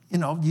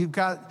you've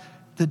got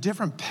the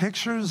different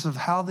pictures of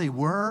how they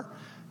were,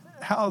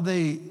 how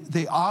they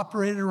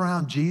operated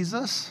around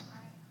Jesus.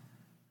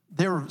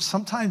 They were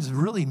sometimes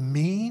really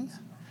mean.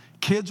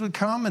 Kids would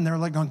come and they're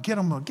like, get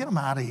them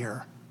out of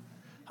here.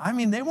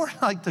 They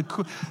weren't like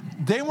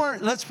they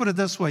weren't, let's put it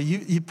this way,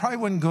 you probably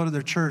wouldn't go to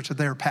their church if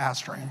they were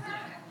pastoring.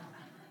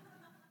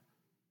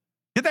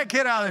 Get that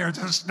kid out of there.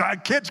 This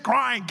kid's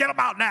crying. Get him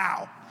out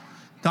now.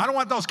 I don't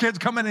want those kids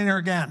coming in here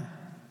again.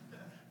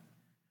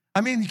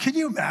 Can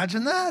you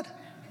imagine that?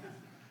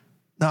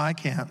 No, I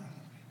can't.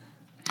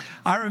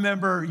 I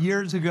remember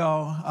years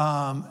ago,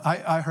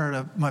 I heard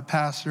of my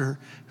pastor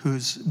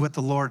who's with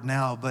the Lord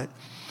now, but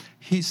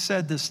he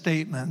said this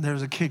statement.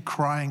 There's a kid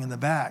crying in the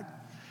back.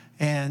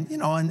 And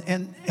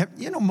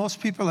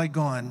most people are like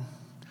going,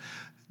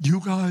 you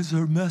guys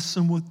are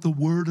messing with the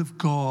Word of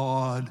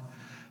God.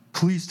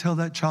 Please tell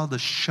that child to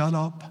shut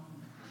up.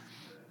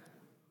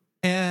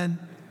 And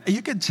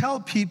you can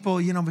tell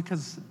people,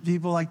 because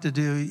people like to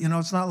do,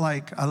 it's not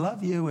like, I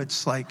love you.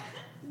 It's like,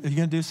 are you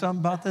going to do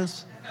something about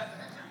this?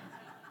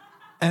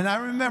 And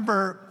I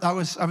remember I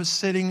was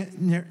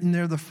sitting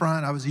near the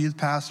front. I was a youth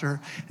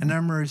pastor. And I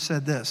remember he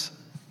said this.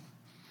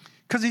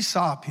 because he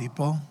saw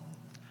people.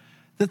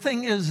 The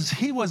thing is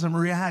he wasn't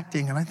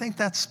reacting, and I think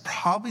that's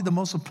probably the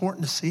most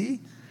important to see,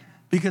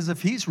 because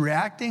if he's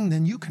reacting,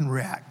 then you can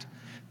react,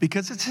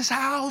 because it's his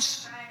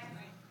house.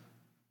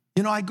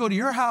 You know, I go to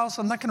your house,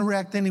 I'm not going to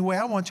react any way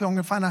I want to. I'm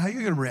going to find out how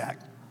you're going to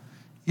react.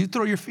 You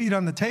throw your feet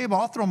on the table,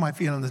 I'll throw my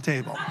feet on the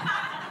table.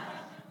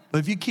 But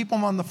if you keep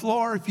them on the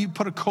floor, if you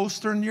put a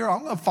coaster in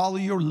I'm going to follow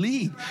your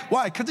lead.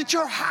 Why? Because it's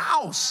your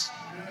house.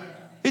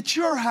 It's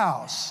your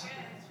house.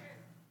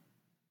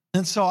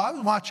 And so I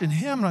was watching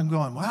him, and I'm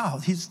going, wow,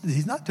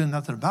 he's not doing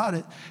nothing about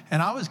it.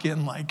 And I was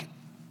getting like,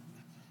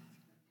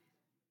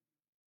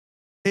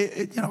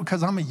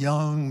 because I'm a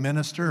young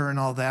minister and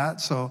all that,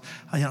 so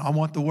I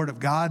want the word of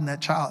God in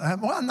that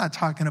child. Well, I'm not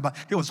talking about,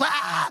 it was,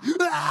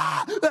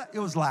 it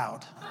was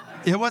loud.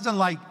 It wasn't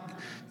like,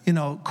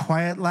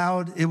 quiet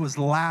loud. It was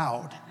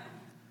loud.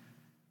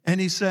 And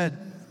he said,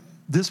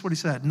 this is what he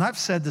said, and I've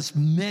said this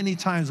many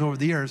times over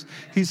the years.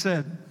 He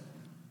said,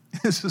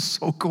 this is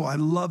so cool. I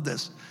love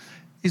this.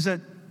 He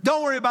said,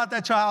 don't worry about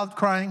that child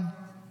crying.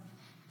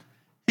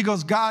 He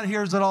goes, God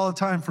hears it all the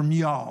time from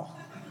y'all.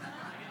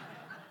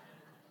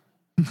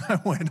 I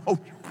went, oh,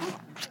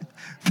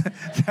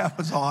 that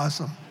was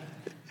awesome.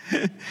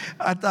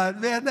 I thought,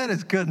 man, that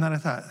is good. And then I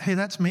thought, hey,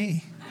 that's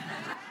me.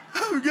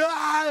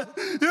 God.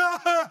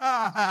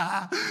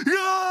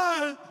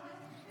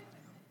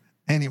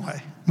 Anyway,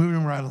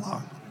 moving right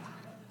along.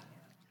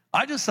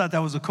 I just thought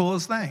that was the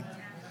coolest thing.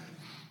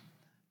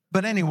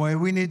 But anyway,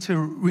 we need to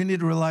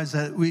realize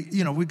that we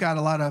got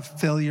a lot of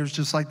failures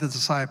just like the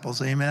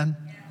disciples. Amen.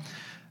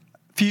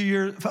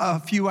 A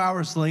few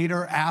hours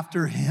later,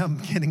 after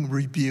him getting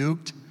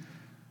rebuked,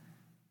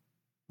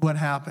 what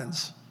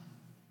happens?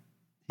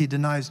 He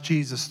denies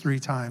Jesus 3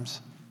 times.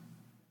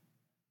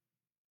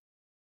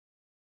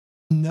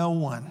 No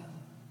one,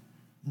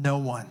 I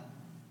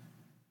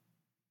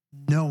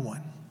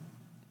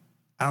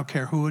don't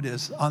care who it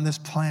is on this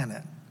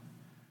planet,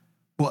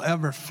 will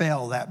ever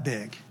fail that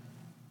big.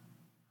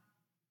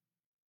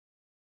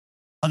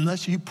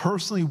 Unless you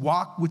personally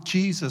walk with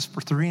Jesus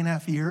for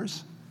 3.5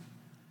 years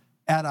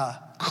at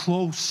a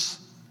close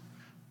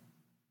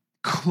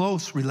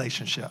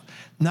relationship.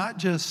 Not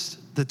just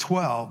the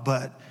 12,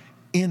 but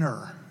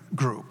inner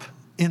group,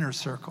 inner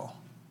circle.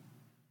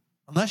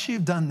 Unless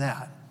you've done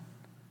that,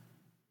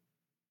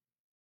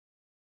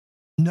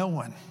 no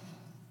one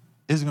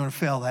is going to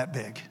fail that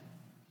big.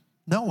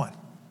 No one.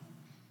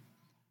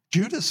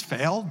 Judas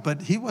failed,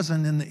 but he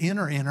wasn't in the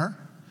inner.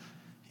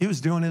 He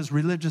was doing his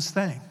religious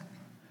thing.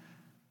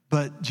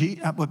 But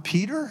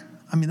Peter,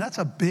 that's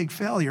a big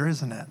failure,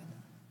 isn't it?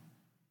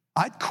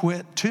 I'd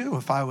quit too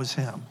if I was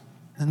him.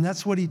 And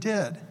that's what he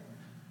did.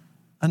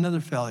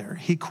 Another failure.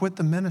 He quit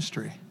the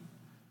ministry.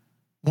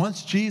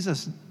 Once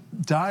Jesus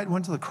died,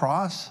 went to the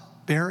cross,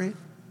 buried,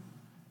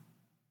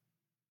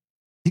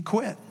 he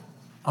quit.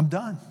 I'm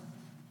done.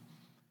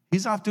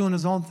 He's off doing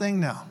his own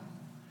thing now.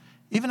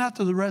 Even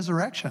after the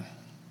resurrection,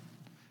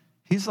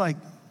 he's like,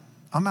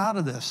 I'm out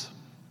of this.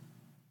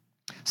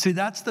 See,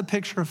 that's the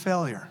picture of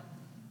failure.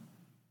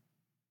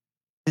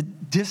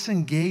 It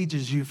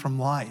disengages you from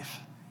life.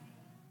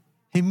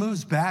 He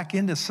moves back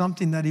into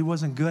something that he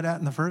wasn't good at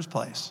in the first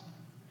place.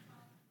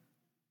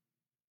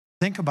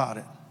 Think about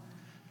it.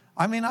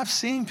 I've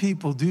seen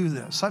people do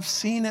this. I've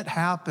seen it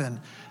happen,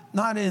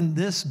 not in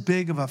this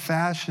big of a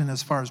fashion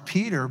as far as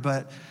Peter,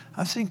 but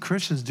I've seen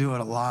Christians do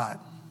it a lot.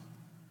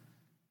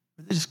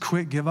 They just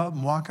quit, give up,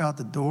 and walk out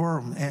the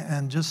door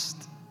and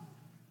just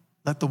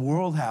let the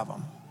world have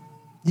them.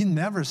 You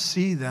never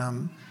see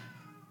them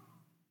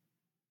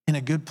in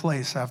a good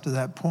place after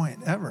that point,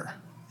 ever.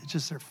 It's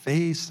just their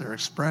face, their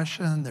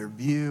expression, their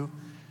view.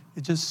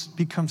 It just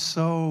becomes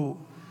so,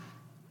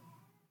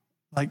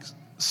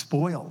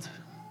 spoiled.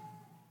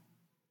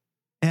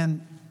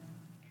 And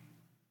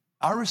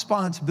our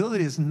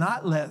responsibility is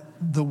not let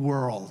the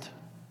world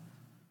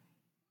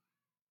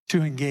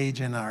to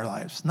engage in our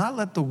lives, not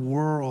let the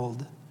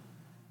world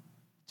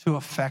to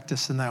affect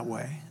us in that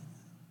way.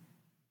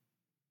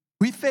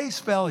 We face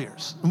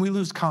failures and we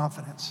lose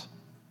confidence,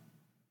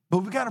 but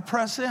we got to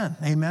press in,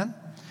 amen?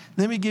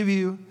 Let me give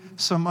you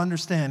some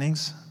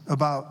understandings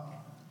about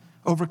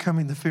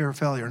overcoming the fear of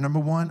failure. Number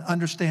 1,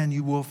 understand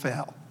you will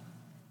fail.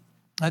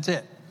 That's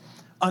it.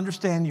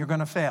 Understand you're going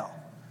to fail.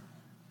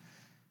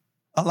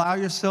 Allow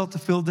yourself to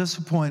feel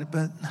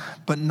disappointment,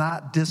 but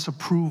not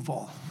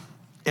disapproval.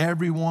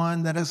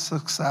 Everyone that is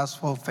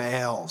successful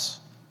fails.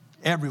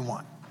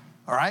 Everyone.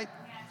 All right?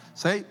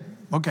 Say,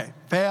 okay,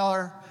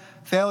 failure,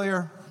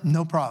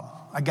 no problem.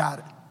 I got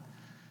it.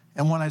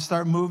 And when I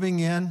start moving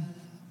in,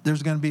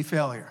 there's going to be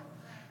failure.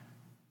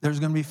 There's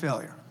going to be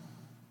failure.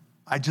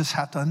 I just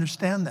have to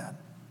understand that.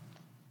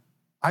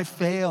 I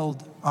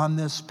failed on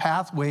this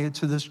pathway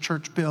to this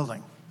church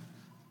building.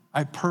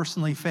 I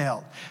personally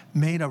failed.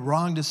 Made a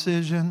wrong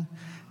decision,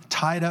 got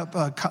tied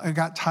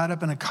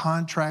up in a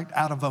contract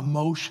out of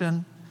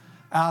emotion,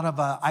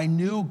 I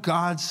knew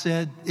God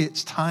said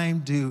it's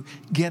time to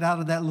get out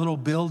of that little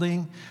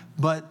building,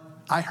 but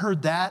I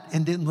heard that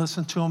and didn't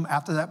listen to him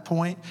after that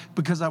point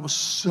because I was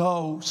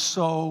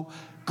so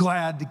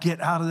glad to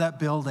get out of that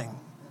building.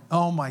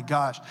 Oh my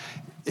gosh.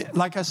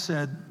 Like I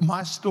said,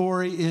 my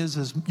story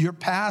is your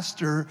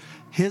pastor,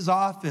 his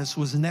office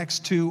was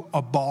next to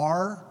a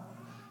bar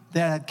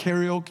that had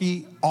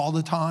karaoke all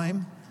the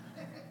time.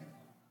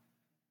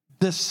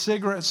 This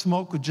cigarette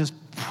smoke would just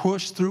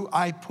push through.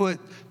 I put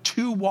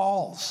 2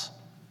 walls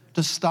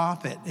to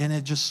stop it. And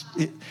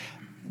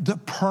the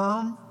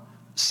perm,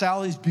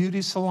 Sally's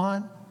Beauty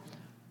Salon,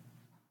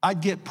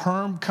 I'd get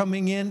perm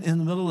coming in the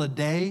middle of the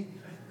day.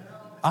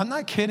 I'm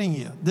not kidding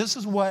you. This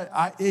is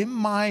in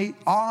my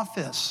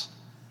office.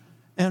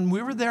 And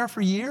we were there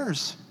for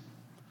years.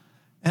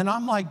 And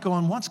I'm like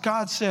going, once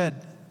God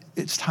said,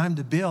 it's time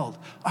to build,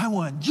 I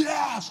went,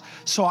 yes.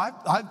 So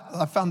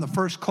I found the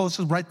first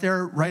closest right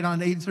there, right on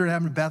 83rd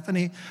Avenue,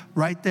 Bethany,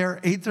 right there,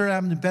 83rd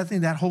Avenue, Bethany,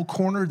 that whole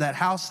corner, that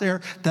house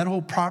there, that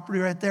whole property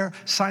right there,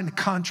 signed a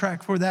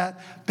contract for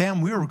that.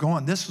 Bam, we were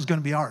going, this was going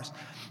to be ours.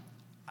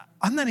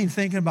 I'm not even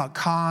thinking about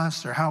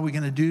costs or how we're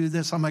going to do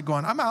this. I'm like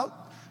going, I'm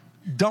out,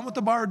 done with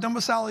the bar, done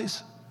with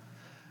Sally's.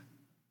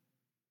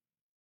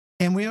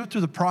 And we went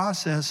through the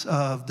process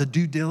of the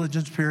due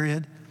diligence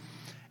period,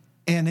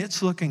 and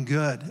it's looking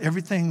good.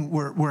 Everything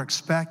we're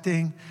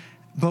expecting,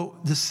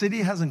 but the city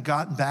hasn't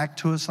gotten back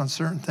to us on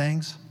certain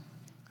things.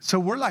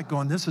 So we're like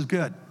going, this is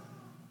good.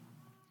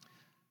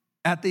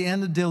 At the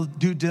end of the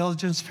due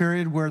diligence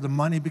period where the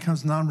money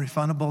becomes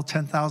non-refundable,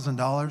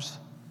 $10,000,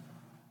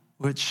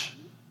 which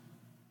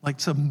like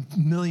it's $1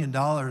 million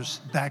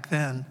back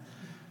then,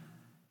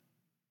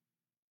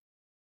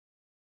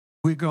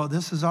 we go,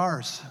 this is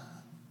ours.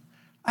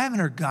 I haven't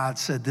heard God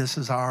said this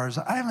is ours.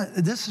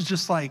 This is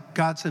just like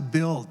God said,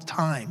 build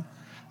time.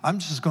 I'm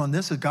just going,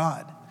 this is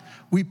God.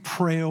 We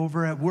pray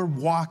over it. We're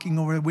walking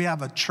over it. We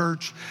have a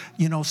church,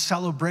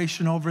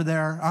 celebration over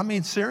there. I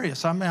mean,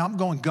 serious. I'm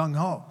going gung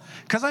ho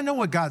because I know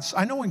when God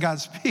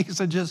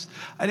speaks. I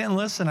didn't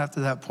listen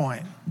after that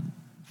point.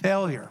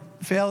 Failure,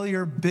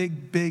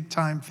 big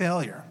time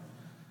failure.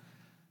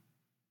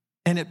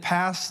 And it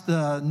passed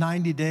the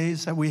 90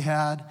 days that we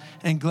had,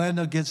 and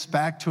Glenda gets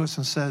back to us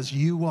and says,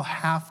 you will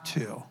have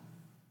to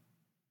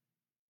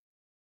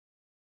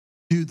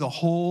do the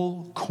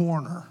whole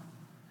corner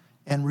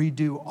and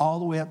redo all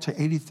the way up to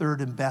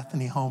 83rd and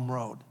Bethany Home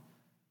Road.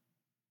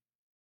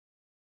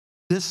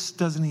 This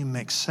doesn't even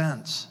make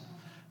sense.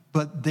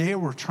 But they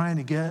were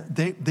trying to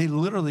they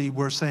literally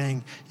were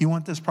saying, you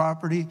want this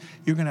property?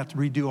 You're going to have to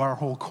redo our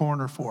whole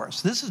corner for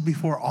us. This is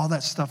before all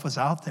that stuff was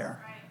out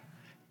there.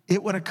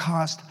 It would have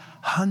cost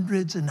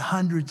hundreds and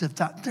hundreds of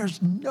thousands.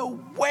 There's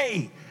no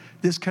way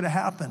this could have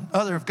happened.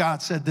 Other if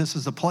God said this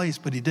is the place,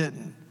 but he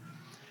didn't.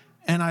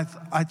 And I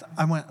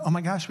went, oh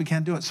my gosh, we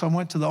can't do it. So I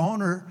went to the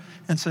owner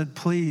and said,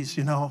 please,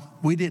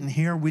 we didn't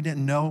hear, we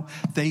didn't know.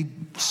 They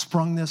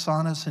sprung this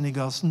on us. And he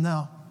goes,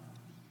 no,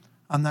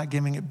 I'm not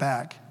giving it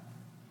back.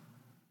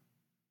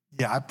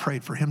 Yeah, I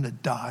prayed for him to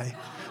die.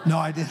 No,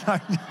 I didn't.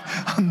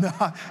 I'm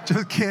not,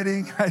 just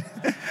kidding.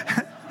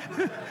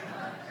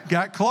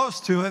 Got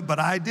close to it, but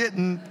I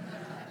didn't.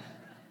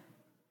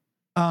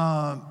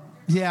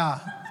 Yeah.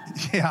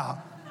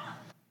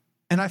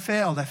 And I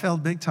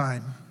failed big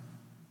time.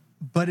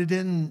 But it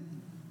didn't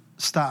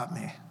stop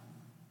me. It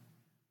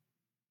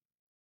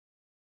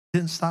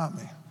didn't stop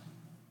me.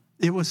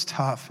 It was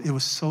tough. It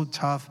was so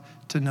tough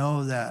to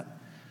know that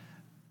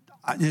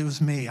it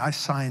was me. I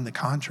signed the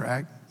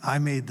contract. I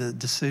made the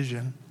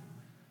decision.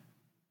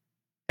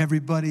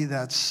 Everybody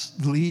that's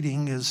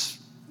leading is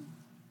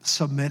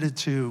submitted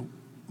to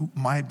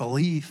my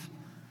belief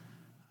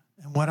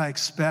and what I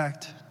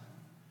expect.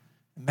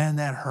 Man,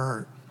 that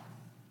hurt.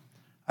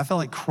 I felt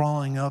like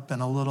crawling up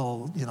in a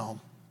little,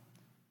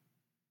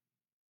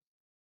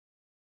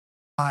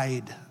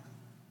 hide.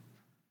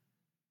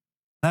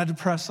 I had to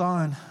press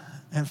on.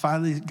 And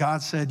finally,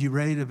 God said, you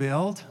ready to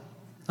build?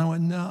 I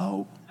went,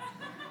 no.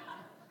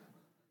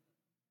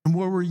 And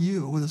where were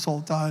you this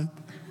whole time?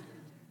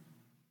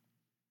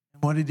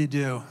 And what did he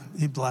do?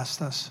 He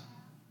blessed us.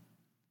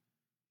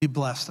 He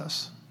blessed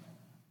us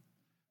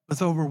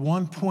with over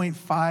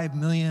 $1.5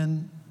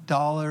 million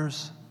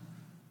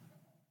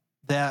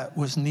that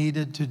was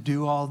needed to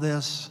do all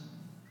this.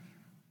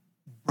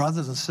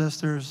 Brothers and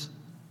sisters,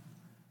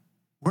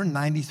 we're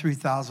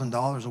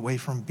 $93,000 away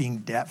from being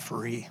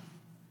debt-free.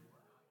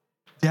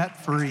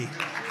 Debt-free.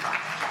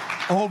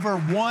 Over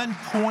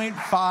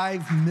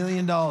 $1.5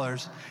 million.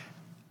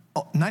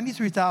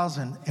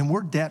 93,000, and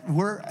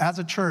we're as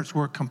a church,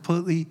 we're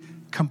completely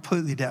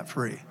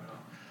debt-free.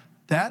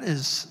 That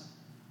is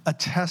a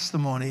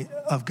testimony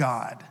of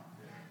God.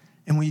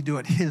 And when you do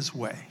it his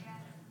way.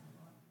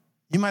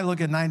 You might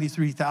look at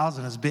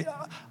 93,000 as big.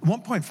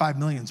 1.5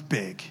 million is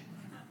big.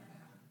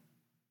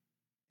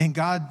 And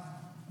God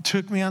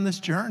took me on this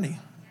journey.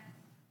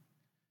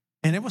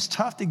 And it was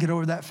tough to get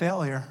over that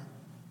failure.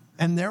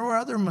 And there were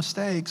other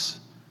mistakes.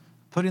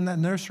 Putting that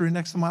nursery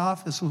next to my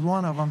office was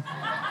one of them.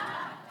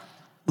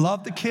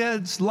 Love the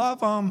kids, love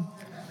them.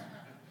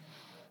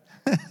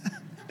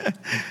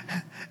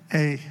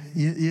 Hey,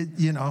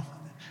 you know,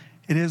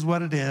 it is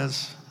what it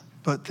is,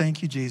 but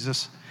thank you,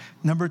 Jesus.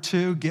 Number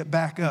 2, get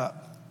back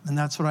up. And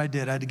that's what I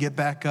did. I had to get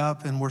back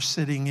up, and we're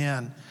sitting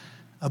in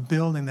a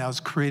building that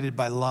was created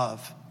by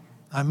love.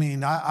 I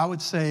mean, I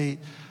would say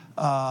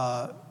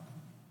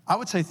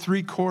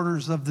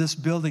 3/4 of this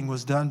building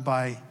was done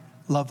by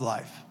Love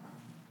Life.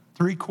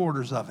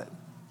 3/4 of it.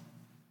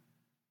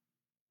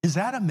 Is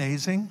that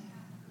amazing?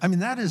 I mean,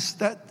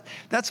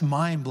 that's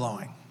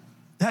mind-blowing.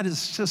 That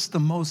is just the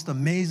most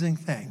amazing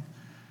thing.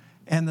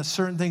 And the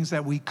certain things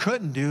that we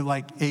couldn't do,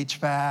 like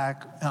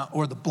HVAC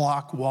or the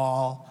block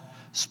wall,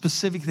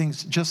 specific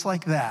things just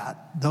like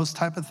that, those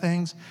type of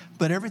things.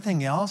 But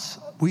everything else,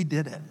 we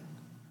did it.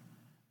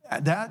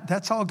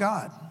 That's all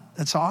God.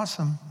 That's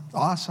awesome,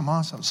 awesome,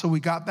 awesome. So we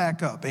got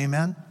back up,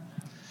 amen?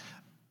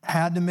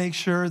 Had to make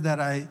sure that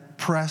I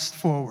pressed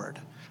forward.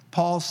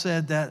 Paul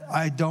said that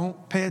I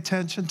don't pay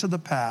attention to the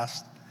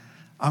past.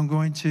 I'm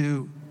going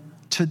to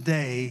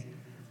today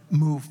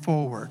move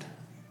forward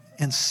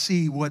and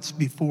see what's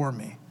before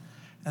me.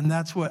 And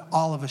that's what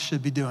all of us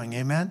should be doing,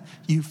 amen?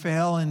 You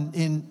fail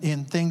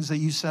in things that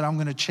you said, I'm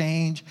going to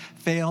change,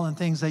 fail in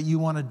things that you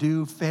want to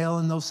do, fail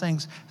in those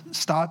things.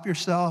 Stop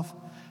yourself,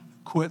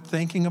 quit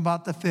thinking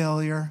about the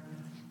failure,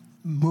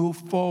 move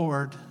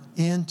forward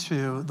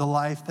into the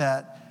life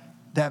that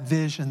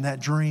vision, that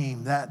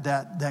dream,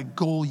 that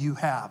goal you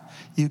have.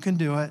 You can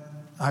do it.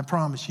 I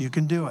promise you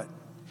can do it.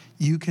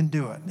 You can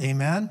do it,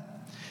 amen?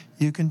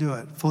 You can do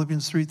it.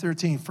 Philippians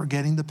 3:13,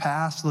 forgetting the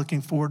past,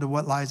 looking forward to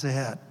what lies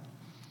ahead.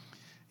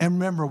 And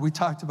remember, we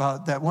talked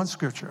about that one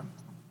scripture.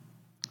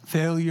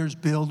 Failures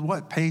build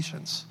what?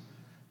 Patience,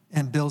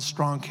 and build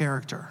strong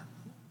character.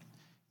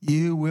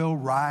 You will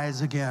rise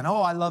again.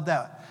 Oh, I love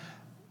that.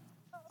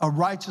 A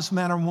righteous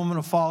man or woman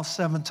will fall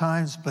 7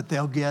 times, but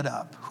they'll get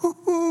up.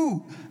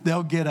 Woo-hoo!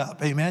 They'll get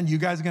up. Amen? You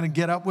guys going to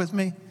get up with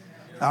me?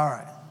 All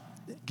right.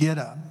 Get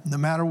up. No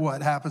matter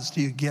what happens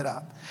to you, get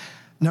up.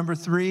 Number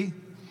 3,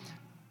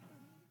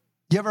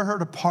 you ever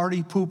heard of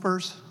party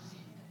poopers?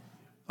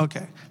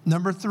 Okay.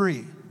 Number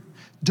 3,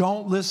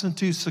 don't listen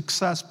to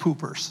success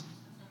poopers.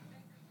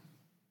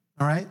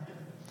 All right?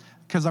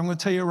 Because I'm going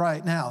to tell you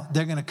right now,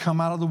 they're going to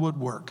come out of the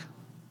woodwork.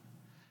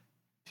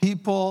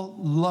 People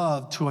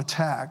love to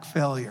attack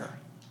failure.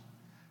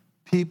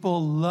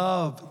 People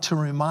love to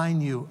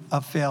remind you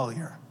of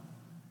failure.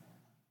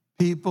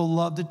 People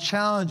love to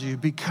challenge you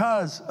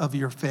because of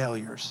your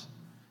failures.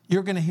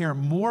 You're going to hear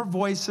more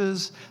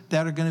voices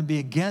that are going to be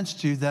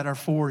against you that are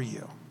for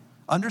you.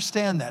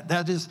 Understand that.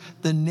 That is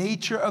the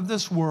nature of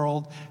this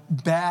world.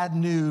 Bad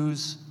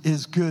news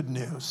is good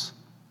news.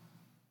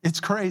 It's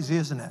crazy,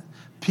 isn't it?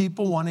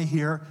 People want to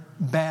hear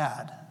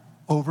bad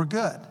over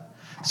good.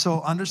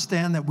 So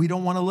understand that we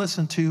don't want to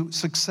listen to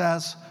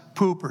success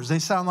poopers. They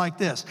sound like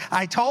this.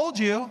 I told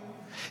you,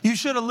 you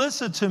should have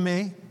listened to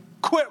me.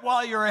 Quit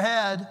while you're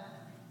ahead.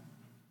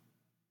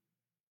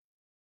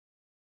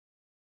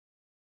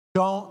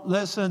 Don't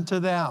listen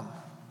to them.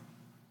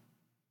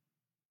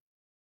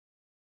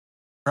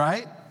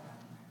 Right?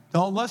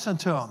 Don't listen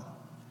to them.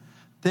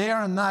 They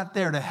are not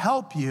there to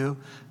help you.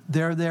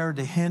 They're there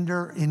to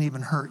hinder and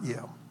even hurt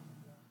you.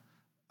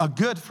 A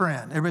good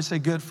friend. Everybody say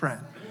good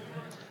friend.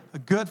 A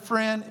good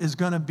friend is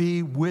going to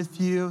be with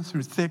you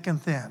through thick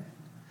and thin.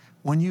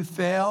 When you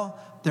fail,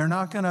 they're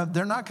not going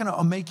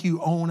to make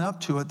you own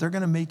up to it. They're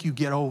going to make you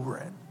get over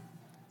it.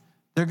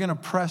 They're going to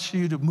press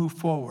you to move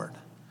forward.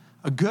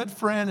 A good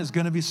friend is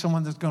going to be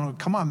someone that's going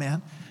to, come on,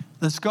 man,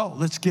 let's go.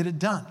 Let's get it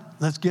done.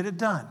 Let's get it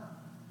done.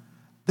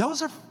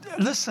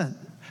 Listen,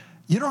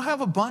 you don't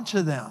have a bunch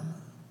of them,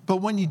 but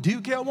when you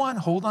do get one,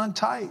 hold on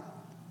tight.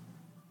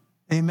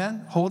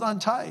 Amen? Hold on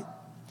tight.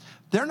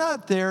 They're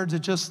not there to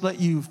just let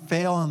you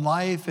fail in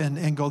life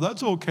and go,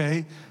 that's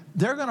okay.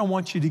 They're going to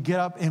want you to get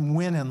up and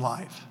win in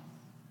life.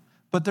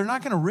 But they're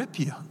not going to rip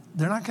you.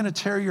 They're not going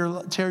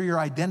to tear your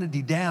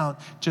identity down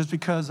just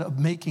because of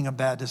making a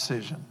bad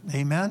decision.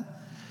 Amen?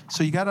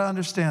 So you got to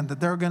understand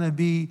that they're going to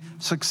be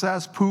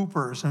success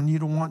poopers, and you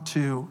don't want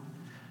to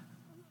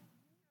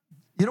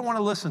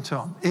listen to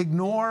them.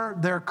 Ignore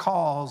their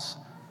calls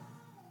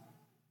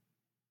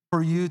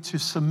for you to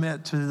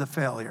submit to the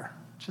failure.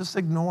 Just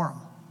ignore them.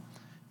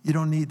 You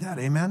don't need that,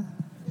 amen?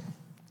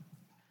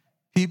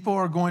 People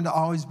are going to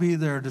always be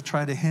there to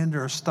try to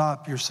hinder or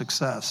stop your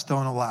success.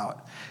 Don't allow it.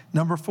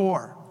 Number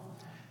 4,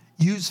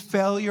 use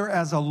failure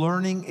as a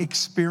learning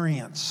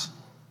experience.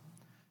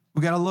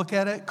 We got to look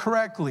at it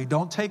correctly.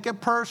 Don't take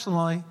it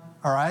personally,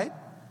 all right?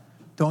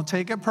 Don't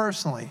take it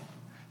personally.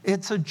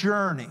 It's a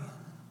journey.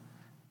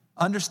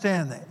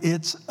 Understand that.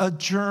 It's a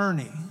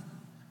journey.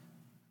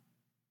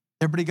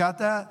 Everybody got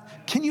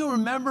that? Can you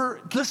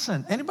remember,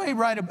 listen,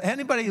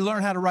 anybody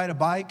learn how to ride a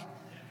bike?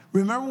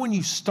 Remember when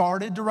you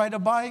started to ride a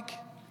bike?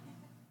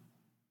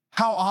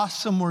 How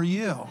awesome were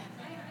you?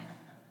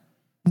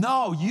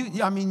 No,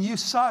 you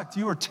sucked.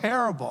 You were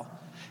terrible.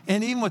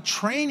 And even with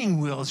training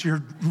wheels,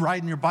 you're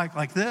riding your bike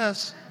like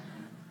this.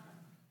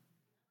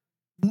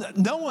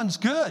 No one's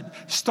good.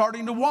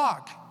 Starting to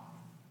walk.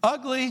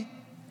 Ugly.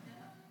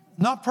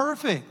 Not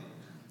perfect.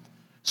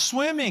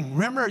 Swimming.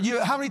 Remember,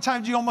 how many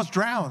times you almost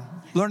drowned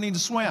learning to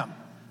swim?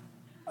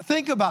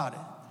 Think about it.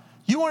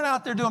 You weren't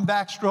out there doing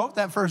backstroke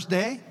that first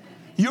day.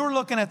 You were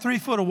looking at 3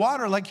 foot of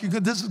water like you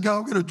could,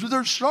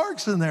 there's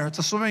sharks in there. It's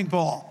a swimming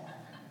pool.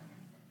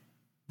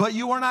 but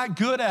you were not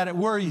good at it,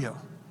 were you?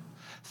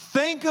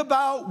 Think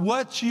about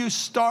what you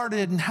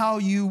started and how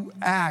you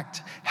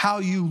act, how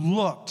you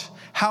looked,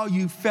 how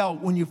you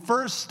felt when you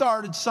first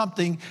started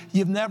something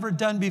you've never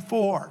done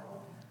before.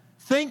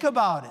 Think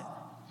about it.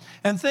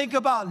 And think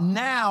about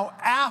now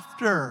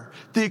after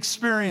the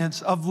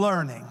experience of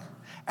learning,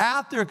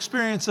 after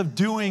experience of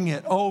doing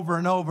it over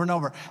and over and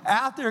over,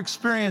 after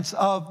experience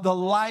of the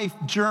life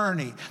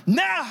journey.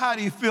 Now how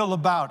do you feel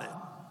about it?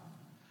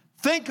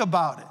 Think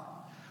about it.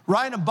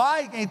 Riding a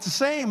bike ain't the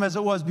same as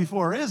it was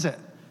before, is it?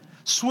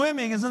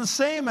 Swimming isn't the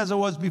same as it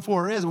was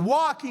before, is it?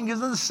 Walking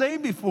isn't the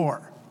same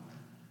before.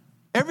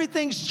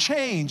 Everything's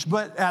changed,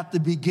 but at the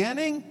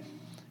beginning,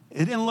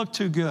 it didn't look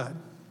too good.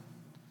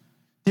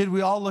 Did we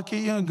all look at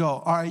you and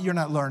go, all right, you're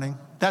not learning.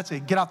 That's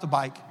it, get off the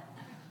bike.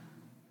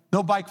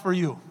 No bike for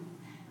you.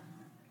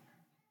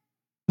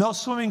 No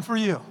swimming for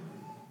you.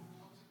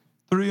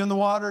 Threw you in the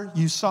water,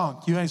 you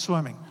sunk, you ain't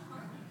swimming.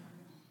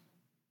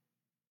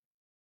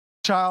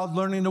 Child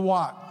learning to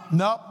walk.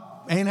 Nope,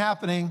 ain't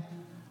happening.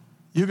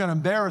 You're going to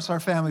embarrass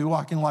our family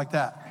walking like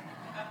that.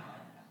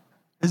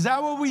 Is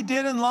that what we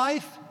did in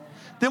life?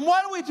 Then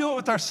why do we do it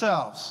with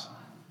ourselves?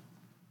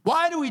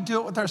 Why do we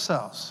do it with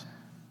ourselves?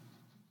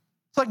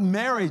 It's like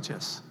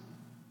marriages.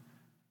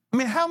 I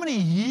mean, how many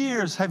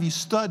years have you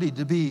studied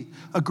to be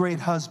a great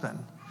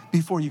husband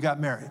before you got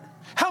married?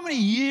 How many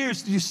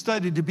years did you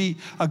study to be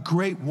a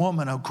great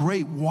woman, a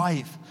great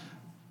wife?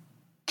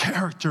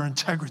 Character,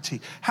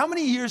 integrity. How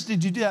many years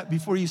did you do that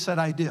before you said,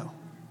 I do?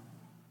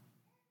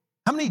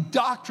 How many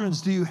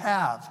doctrines do you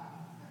have?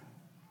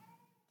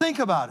 Think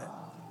about it.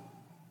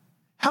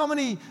 How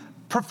many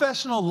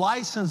professional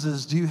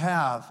licenses do you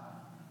have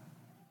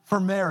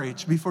for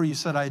marriage before you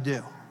said, I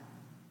do?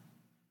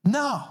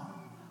 No.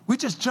 We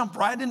just jump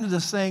right into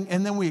this thing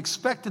and then we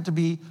expect it to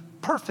be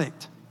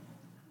perfect.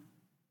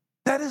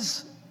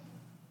 That's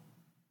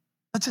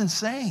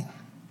insane.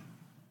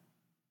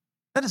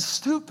 That is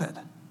stupid.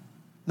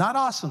 Not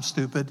awesome,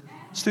 stupid.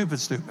 Stupid,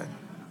 stupid.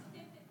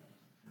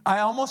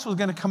 I almost was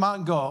going to come out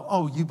and go,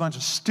 oh, you bunch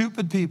of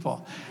stupid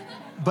people.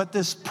 But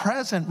this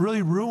present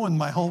really ruined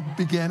my whole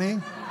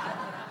beginning.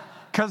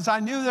 Because I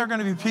knew there were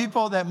going to be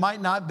people that might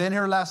not have been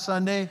here last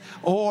Sunday,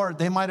 or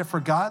they might have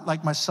forgot,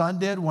 like my son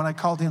did when I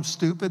called him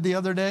stupid the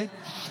other day.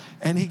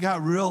 And he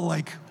got real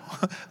like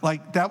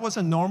that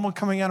wasn't normal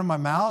coming out of my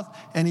mouth.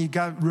 And he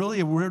got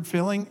really a weird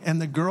feeling.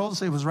 And the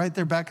girls, it was right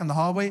there back in the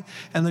hallway.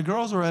 And the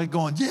girls were like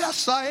going,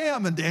 yes, I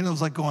am. And Daniel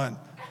was like going,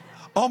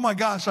 oh my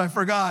gosh, I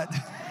forgot.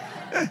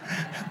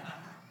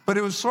 But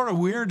it was sort of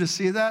weird to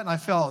see that. And I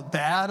felt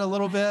bad a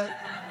little bit.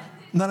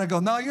 And then I go,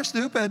 no, you're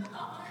stupid.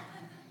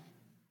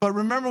 But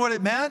remember what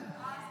it meant?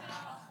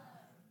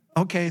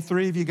 Okay,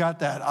 3 of you got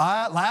that.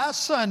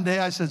 Last Sunday,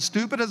 I said,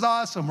 stupid is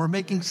awesome. We're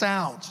making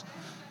sounds.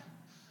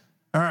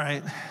 All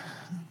right.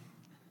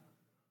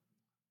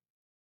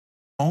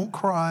 Don't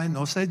cry.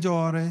 No se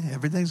llore.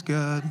 Everything's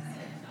good.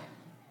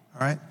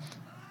 All right.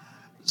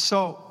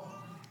 So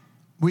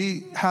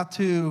we have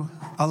to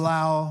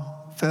allow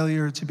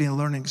failure to be a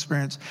learning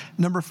experience.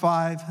 Number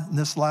 5, and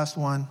this last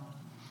one,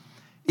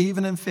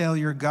 even in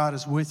failure, God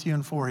is with you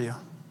and for you.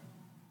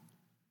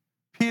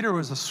 Peter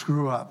was a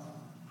screw up.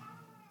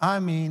 I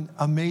mean,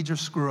 a major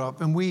screw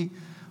up. And we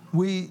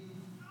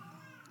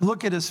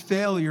look at his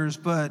failures,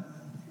 but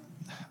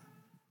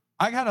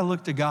I got to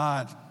look to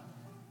God.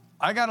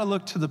 I got to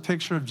look to the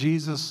picture of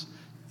Jesus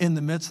in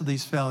the midst of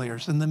these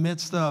failures, in the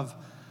midst of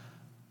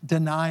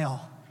denial.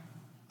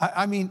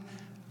 I mean,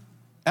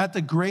 at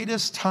the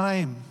greatest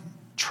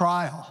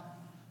trial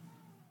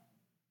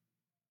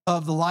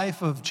of the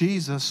life of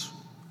Jesus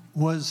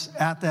was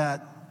at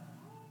that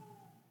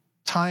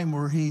time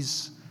where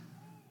he's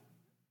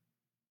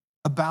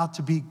about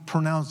to be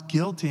pronounced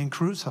guilty and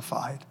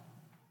crucified.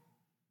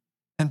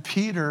 And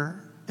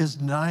Peter is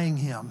denying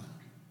him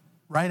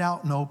right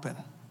out and open,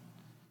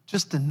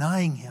 just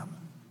denying him.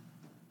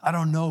 I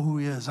don't know who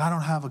he is. I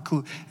don't have a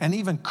clue. And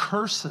even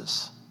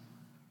curses.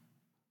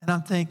 And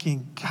I'm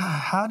thinking, God,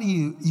 how do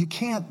you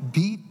can't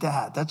beat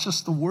that. That's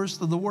just the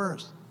worst of the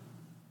worst.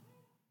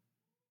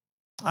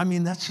 I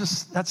mean,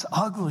 that's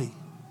ugly.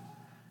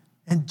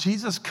 And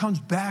Jesus comes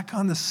back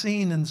on the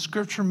scene, and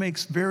Scripture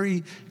makes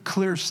very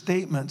clear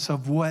statements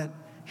of what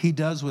he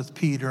does with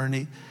Peter.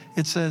 And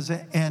it says,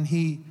 and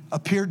he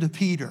appeared to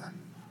Peter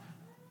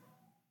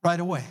right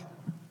away.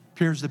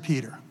 Appears to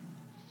Peter.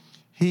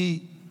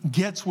 He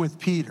gets with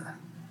Peter.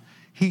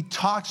 He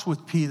talks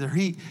with Peter.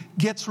 He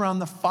gets around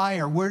the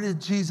fire. Where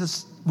did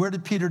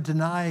Peter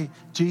deny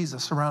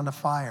Jesus? Around a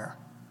fire.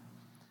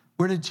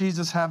 Where did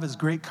Jesus have his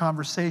great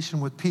conversation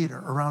with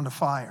Peter? Around a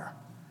fire.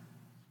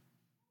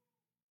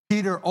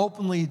 Peter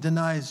openly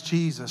denies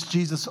Jesus.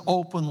 Jesus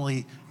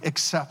openly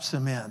accepts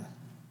him in.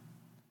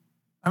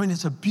 I mean,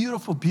 it's a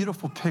beautiful,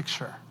 beautiful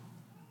picture.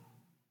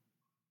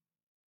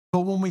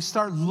 But when we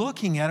start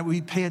looking at it,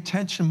 we pay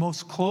attention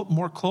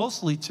more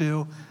closely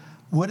to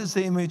what is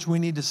the image we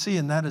need to see,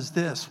 and that is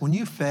this. When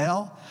you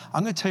fail,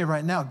 I'm going to tell you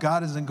right now,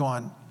 God isn't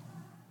going,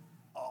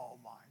 oh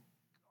my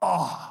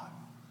God,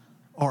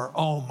 or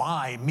oh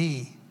my,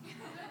 me.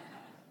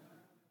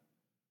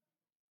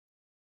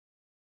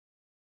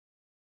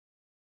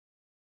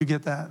 You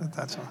get that?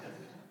 That's all.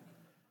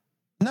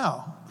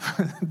 No.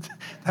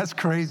 That's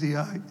crazy.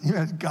 You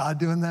had God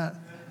doing that?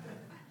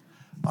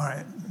 All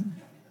right.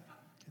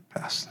 Get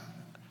past.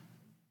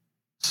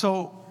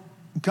 So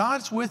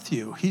God's with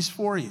you. He's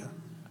for you.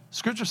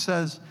 Scripture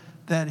says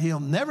that he'll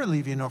never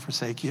leave you nor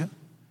forsake you,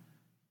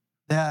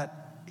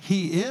 that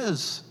he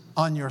is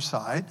on your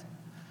side.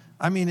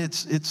 I mean,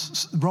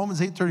 it's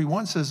Romans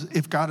 8:31 says,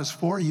 if God is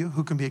for you,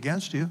 who can be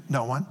against you?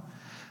 No one.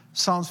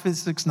 Psalms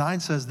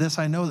 56:9 says, this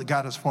I know that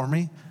God is for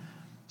me.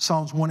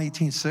 Psalms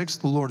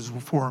 118:6, the Lord is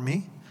for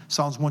me.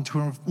 Psalms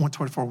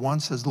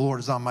 124:1 says, the Lord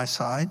is on my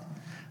side.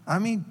 I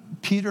mean,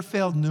 Peter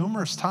failed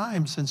numerous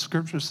times, and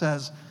Scripture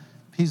says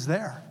he's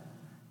there.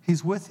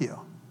 He's with you.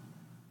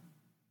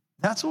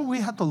 That's what we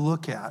have to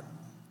look at.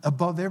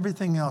 Above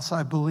everything else,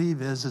 I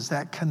believe, is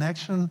that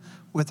connection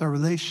with our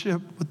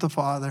relationship with the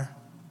Father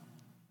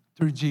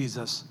through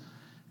Jesus.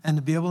 And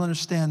to be able to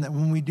understand that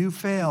when we do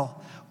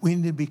fail, we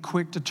need to be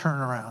quick to turn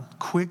around,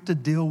 quick to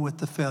deal with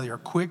the failure,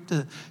 quick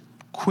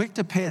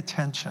to pay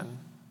attention,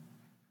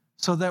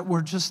 so that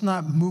we're just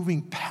not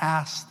moving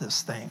past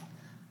this thing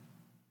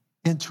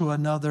into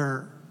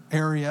another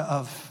area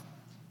of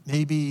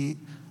maybe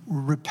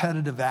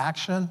repetitive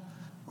action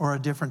or a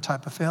different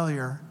type of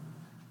failure.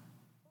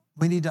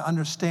 We need to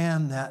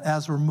understand that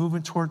as we're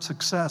moving towards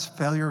success,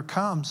 failure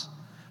comes,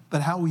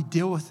 but how we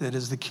deal with it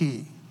is the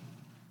key.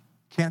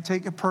 Can't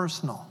take it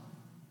personal.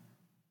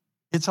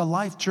 It's a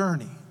life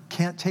journey.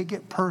 Can't take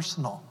it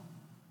personal.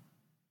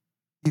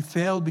 You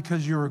failed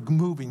because you're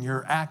moving,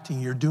 you're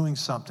acting, you're doing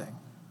something.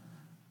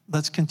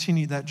 Let's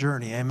continue that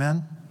journey,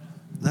 amen?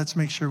 Let's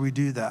make sure we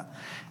do that.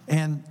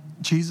 And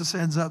Jesus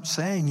ends up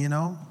saying,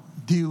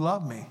 do you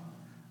love me?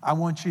 I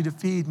want you to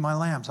feed my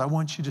lambs. I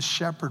want you to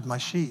shepherd my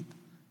sheep.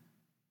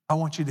 I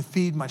want you to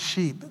feed my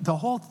sheep. The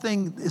whole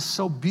thing is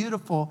so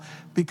beautiful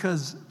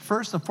because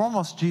first and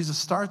foremost, Jesus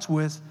starts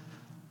with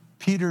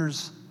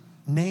Peter's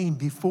name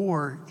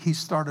before he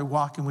started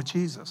walking with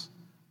Jesus.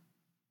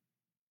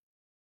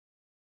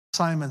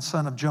 Simon,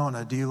 son of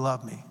Jonah, do you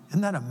love me?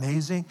 Isn't that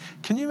amazing?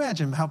 Can you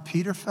imagine how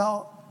Peter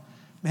felt?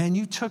 Man,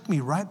 you took me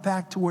right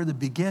back to where the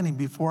beginning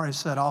before I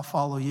said, I'll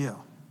follow you.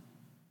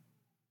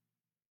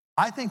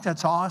 I think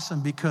that's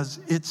awesome because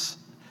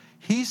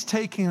he's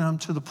taking him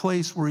to the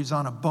place where he's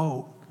on a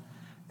boat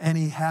and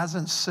he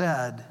hasn't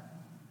said,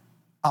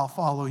 I'll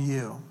follow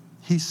you.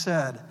 He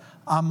said,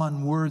 I'm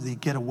unworthy,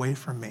 get away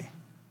from me.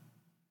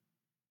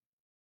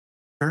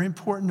 Very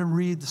important to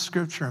read the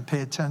scripture and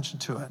pay attention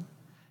to it.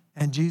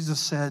 And Jesus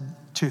said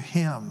to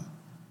him,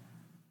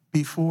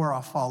 before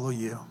I'll follow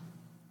you,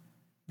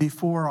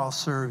 before I'll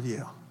serve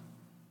you,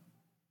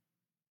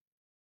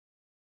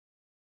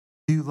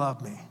 do you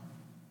love me?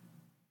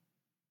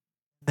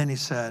 Then he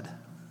said,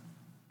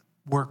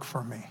 work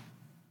for me.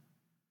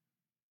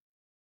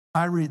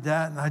 I read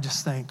that and I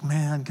just think,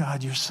 man,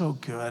 God, you're so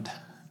good.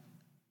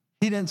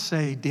 He didn't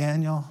say,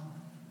 Daniel,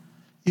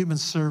 you've been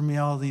serving me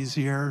all these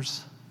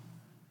years.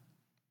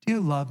 Do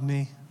you love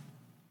me?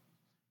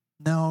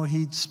 No,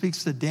 he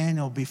speaks to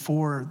Daniel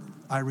before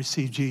I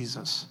received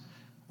Jesus,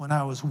 when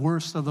I was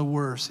worst of the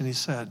worst, and he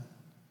said,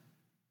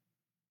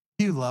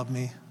 do you love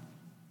me?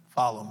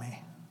 Follow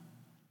me.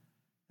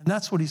 And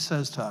that's what he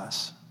says to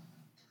us.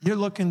 You're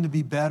looking to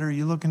be better.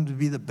 You're looking to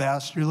be the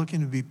best. You're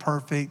looking to be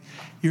perfect.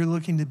 You're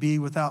looking to be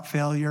without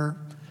failure.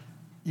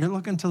 You're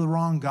looking to the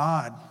wrong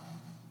God.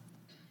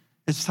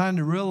 It's time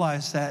to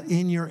realize that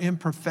in your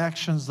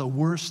imperfections, the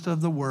worst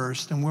of the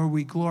worst, and where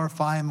we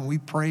glorify him and we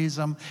praise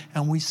him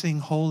and we sing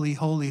holy,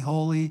 holy,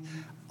 holy,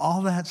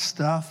 all that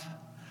stuff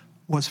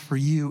was for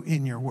you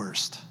in your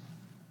worst.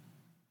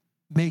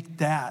 Make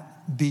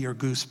that be your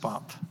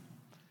goosebump,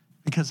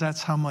 because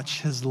that's how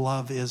much his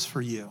love is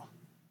for you.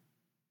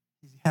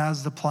 He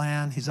has the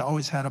plan. He's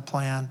always had a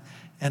plan.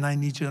 And I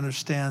need you to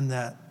understand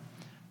that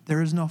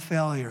there is no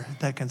failure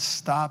that can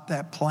stop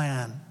that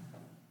plan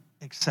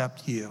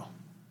except you.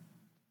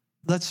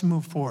 Let's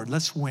move forward.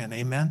 Let's win.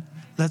 Amen.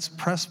 Let's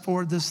press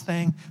forward this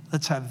thing.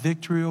 Let's have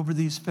victory over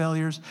these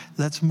failures.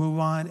 Let's move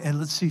on and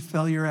let's see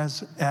failure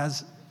as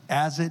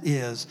it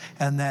is,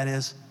 and that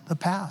is the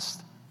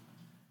past.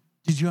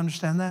 Did you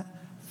understand that?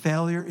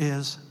 Failure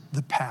is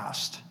the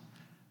past.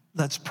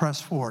 Let's press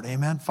forward.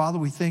 Amen. Father,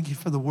 we thank you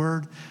for the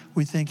word.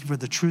 We thank you for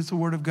the truth of the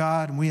word of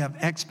God, and we have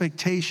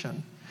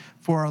expectation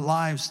for our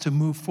lives to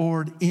move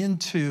forward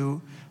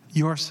into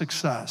your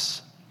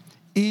success.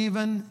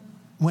 Even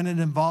when it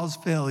involves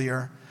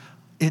failure,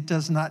 it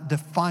does not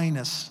define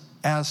us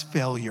as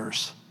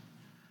failures,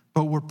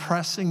 but we're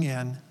pressing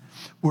in.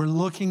 We're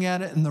looking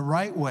at it in the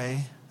right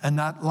way and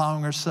not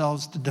allowing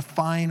ourselves to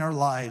define our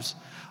lives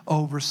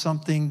over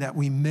something that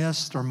we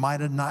missed or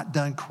might have not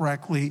done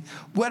correctly,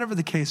 whatever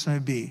the case may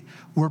be.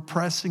 We're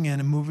pressing in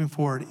and moving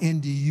forward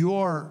into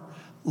your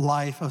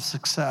life of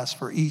success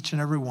for each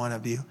and every one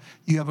of you.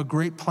 You have a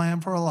great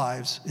plan for our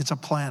lives. It's a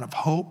plan of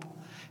hope.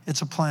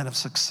 It's a plan of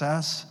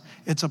success.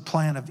 It's a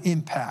plan of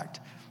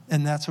impact.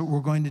 And that's what we're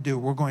going to do.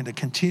 We're going to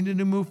continue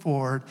to move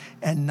forward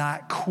and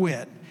not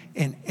quit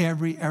in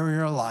every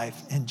area of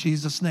life. In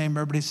Jesus' name,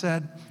 everybody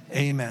said,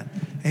 amen.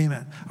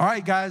 Amen. All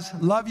right, guys.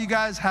 Love you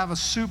guys. Have a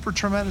super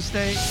tremendous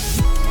day.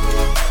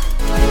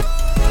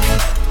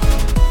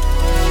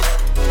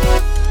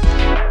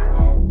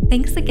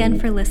 Thanks again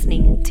for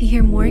listening. To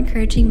hear more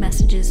encouraging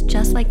messages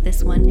just like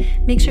this one,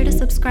 make sure to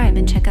subscribe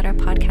and check out our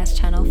podcast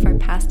channel for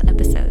past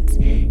episodes.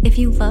 If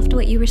you loved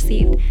what you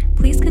received,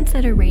 please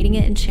consider rating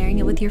it and sharing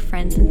it with your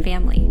friends and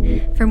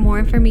family. For more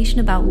information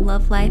about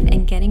Love Life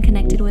and getting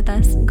connected with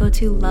us, go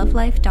to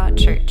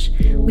lovelife.church.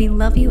 We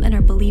love you and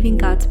are believing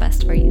God's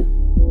best for you.